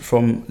next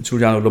from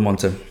Giuliano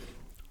Lomonte?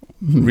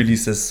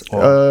 Releases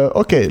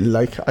okay,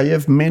 like I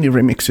have many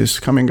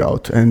remixes coming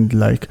out, and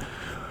like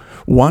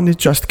one it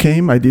just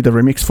came. I did a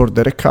remix for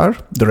Derek Carr,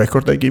 the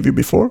record I gave you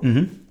before.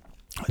 Mm-hmm.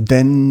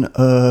 Then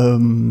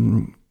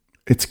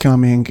it's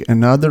coming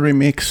another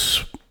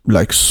remix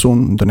like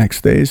soon, the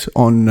next days.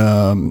 On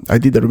I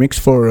did a remix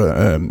for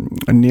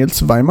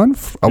Niels Weimann,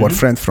 our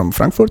friend from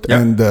Frankfurt,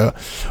 and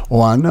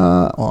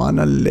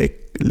Oana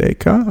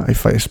Leka,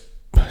 if I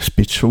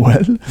speak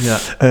well.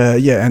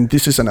 And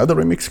this is another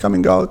remix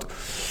coming out.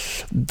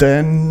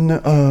 Then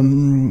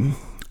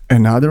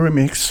another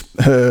remix,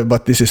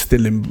 but this is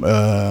still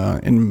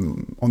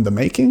on the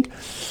making.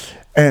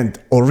 And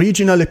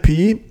original EP,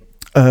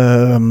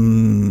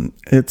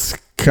 it's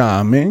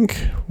coming.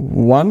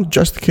 One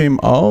just came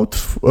out,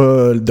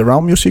 the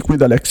Round Music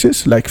with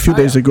Alexis, like a few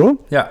days ago.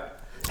 Yeah.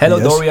 Hello,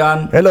 yes.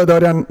 Dorian. Hello,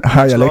 Dorian.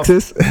 Hi,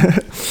 Alexis.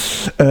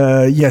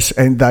 Yes,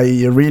 and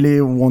I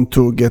really want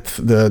to get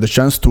the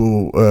chance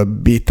to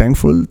be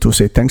thankful, to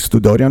say thanks to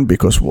Dorian,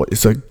 because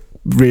it's a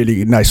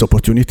really nice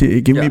opportunity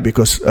he gave me,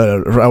 because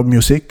Raw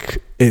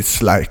Music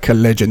is like a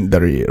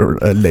legendary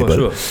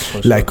label.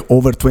 For sure. Like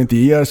over 20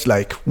 years,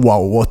 like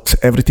wow,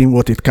 everything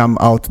what it come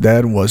out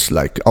there was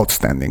like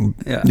outstanding.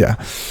 Yeah.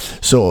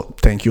 So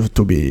thank you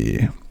to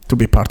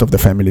be part of the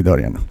family,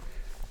 Dorian.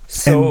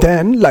 So, and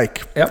then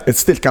it's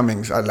still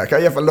coming. Like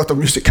I have a lot of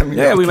music coming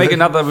out. Yeah, we make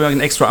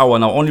an extra hour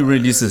now. Only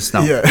releases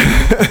now. Yeah.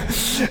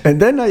 And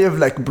then I have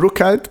like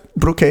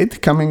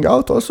Brocade coming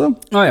out also.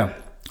 Oh yeah.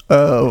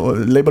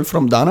 Label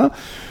from Dana,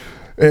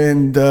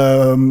 and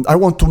I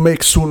want to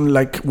make soon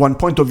like one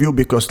point of view,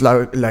 because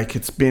like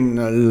it's been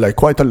like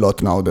quite a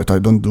lot now that I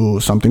don't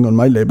do something on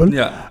my label.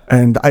 Yeah.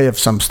 And I have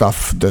some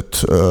stuff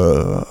that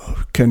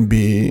can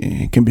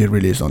be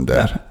released on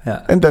there.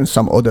 Yeah. And then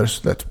some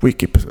others that we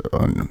keep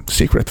on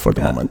secret for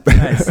the moment.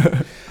 Nice.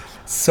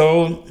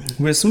 So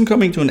we're soon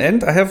coming to an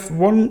end. I have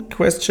one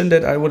question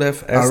that I would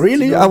have asked.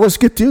 Really? You. I was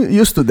getting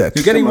used to that.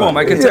 You're getting warm.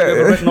 I can tell you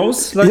have a red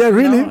nose. Like, yeah,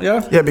 really?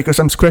 Yeah, because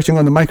I'm scratching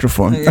on the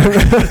microphone. Yeah.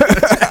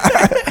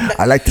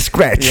 I like to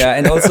scratch. Yeah,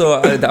 and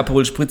also the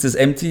Aperol Spritz is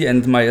empty,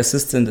 and my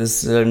assistant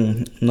is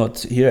not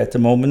here at the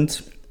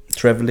moment,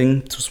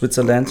 traveling to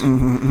Switzerland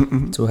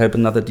to help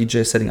another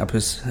DJ setting up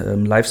his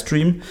live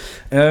stream.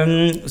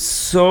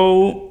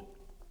 So,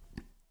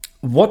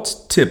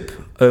 what tip?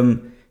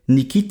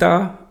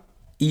 Nikita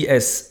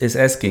ES is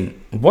asking,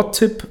 what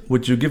tip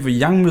would you give a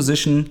young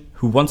musician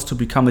who wants to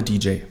become a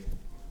DJ?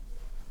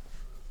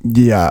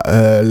 Yeah,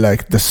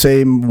 like the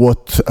same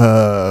what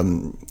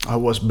I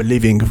was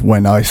believing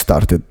when I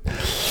started.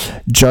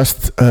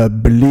 Just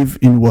believe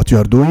in what you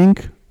are doing,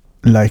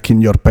 like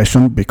in your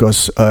passion,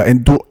 because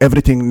and do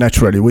everything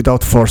naturally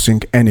without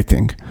forcing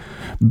anything.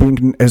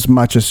 Being as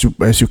much as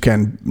you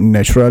can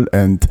natural,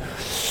 and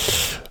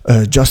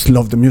just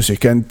love the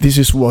music. And this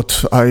is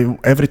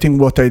everything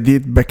what I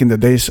did back in the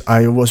days,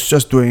 I was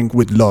just doing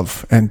with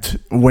love. And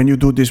when you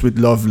do this with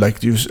love,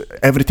 like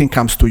everything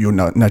comes to you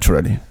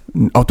naturally,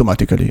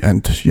 automatically.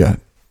 And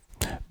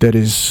there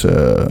is,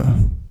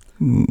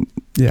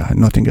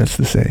 nothing else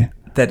to say.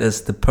 That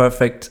is the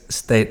perfect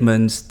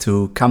statement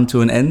to come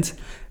to an end.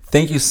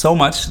 Thank you so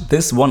much.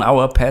 This 1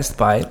 hour passed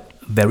by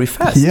very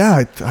fast.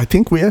 Yeah, I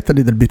think we had a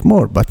little bit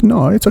more, but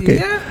no, it's okay.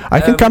 Yeah,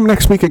 I can come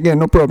next week again,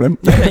 no problem.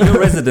 Yeah, you're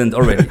resident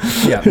already.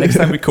 Yeah, next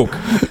time we cook.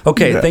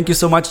 Okay, Thank you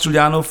so much,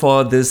 Giuliano,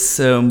 for this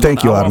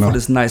thank you, Arno. for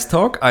this nice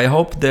talk. I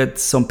hope that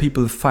some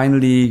people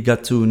finally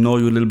got to know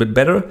you a little bit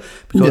better,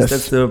 because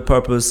that's the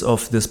purpose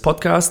of this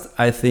podcast.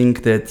 I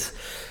think that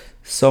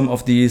some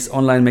of these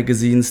online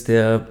magazines,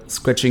 they're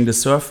scratching the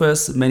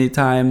surface many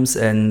times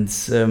and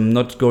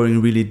not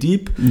going really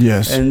deep.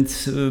 Yes. And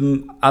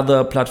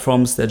other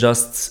platforms, they're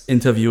just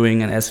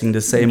interviewing and asking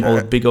the same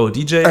old big old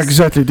DJs.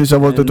 Exactly. This I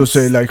wanted to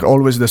say, like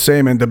always the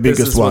same and the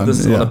biggest one. This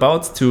is what this is all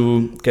about,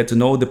 to get to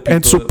know the people.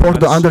 And support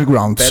the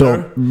underground. Better.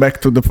 So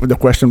back to the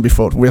question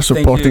before. We are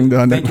supporting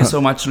the underground. Thank you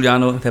so much,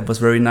 Giuliano. That was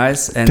very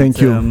nice. And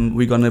thank you.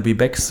 We're going to be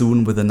back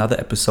soon with another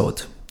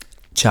episode.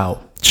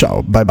 Ciao.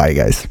 Ciao. Bye-bye,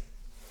 guys.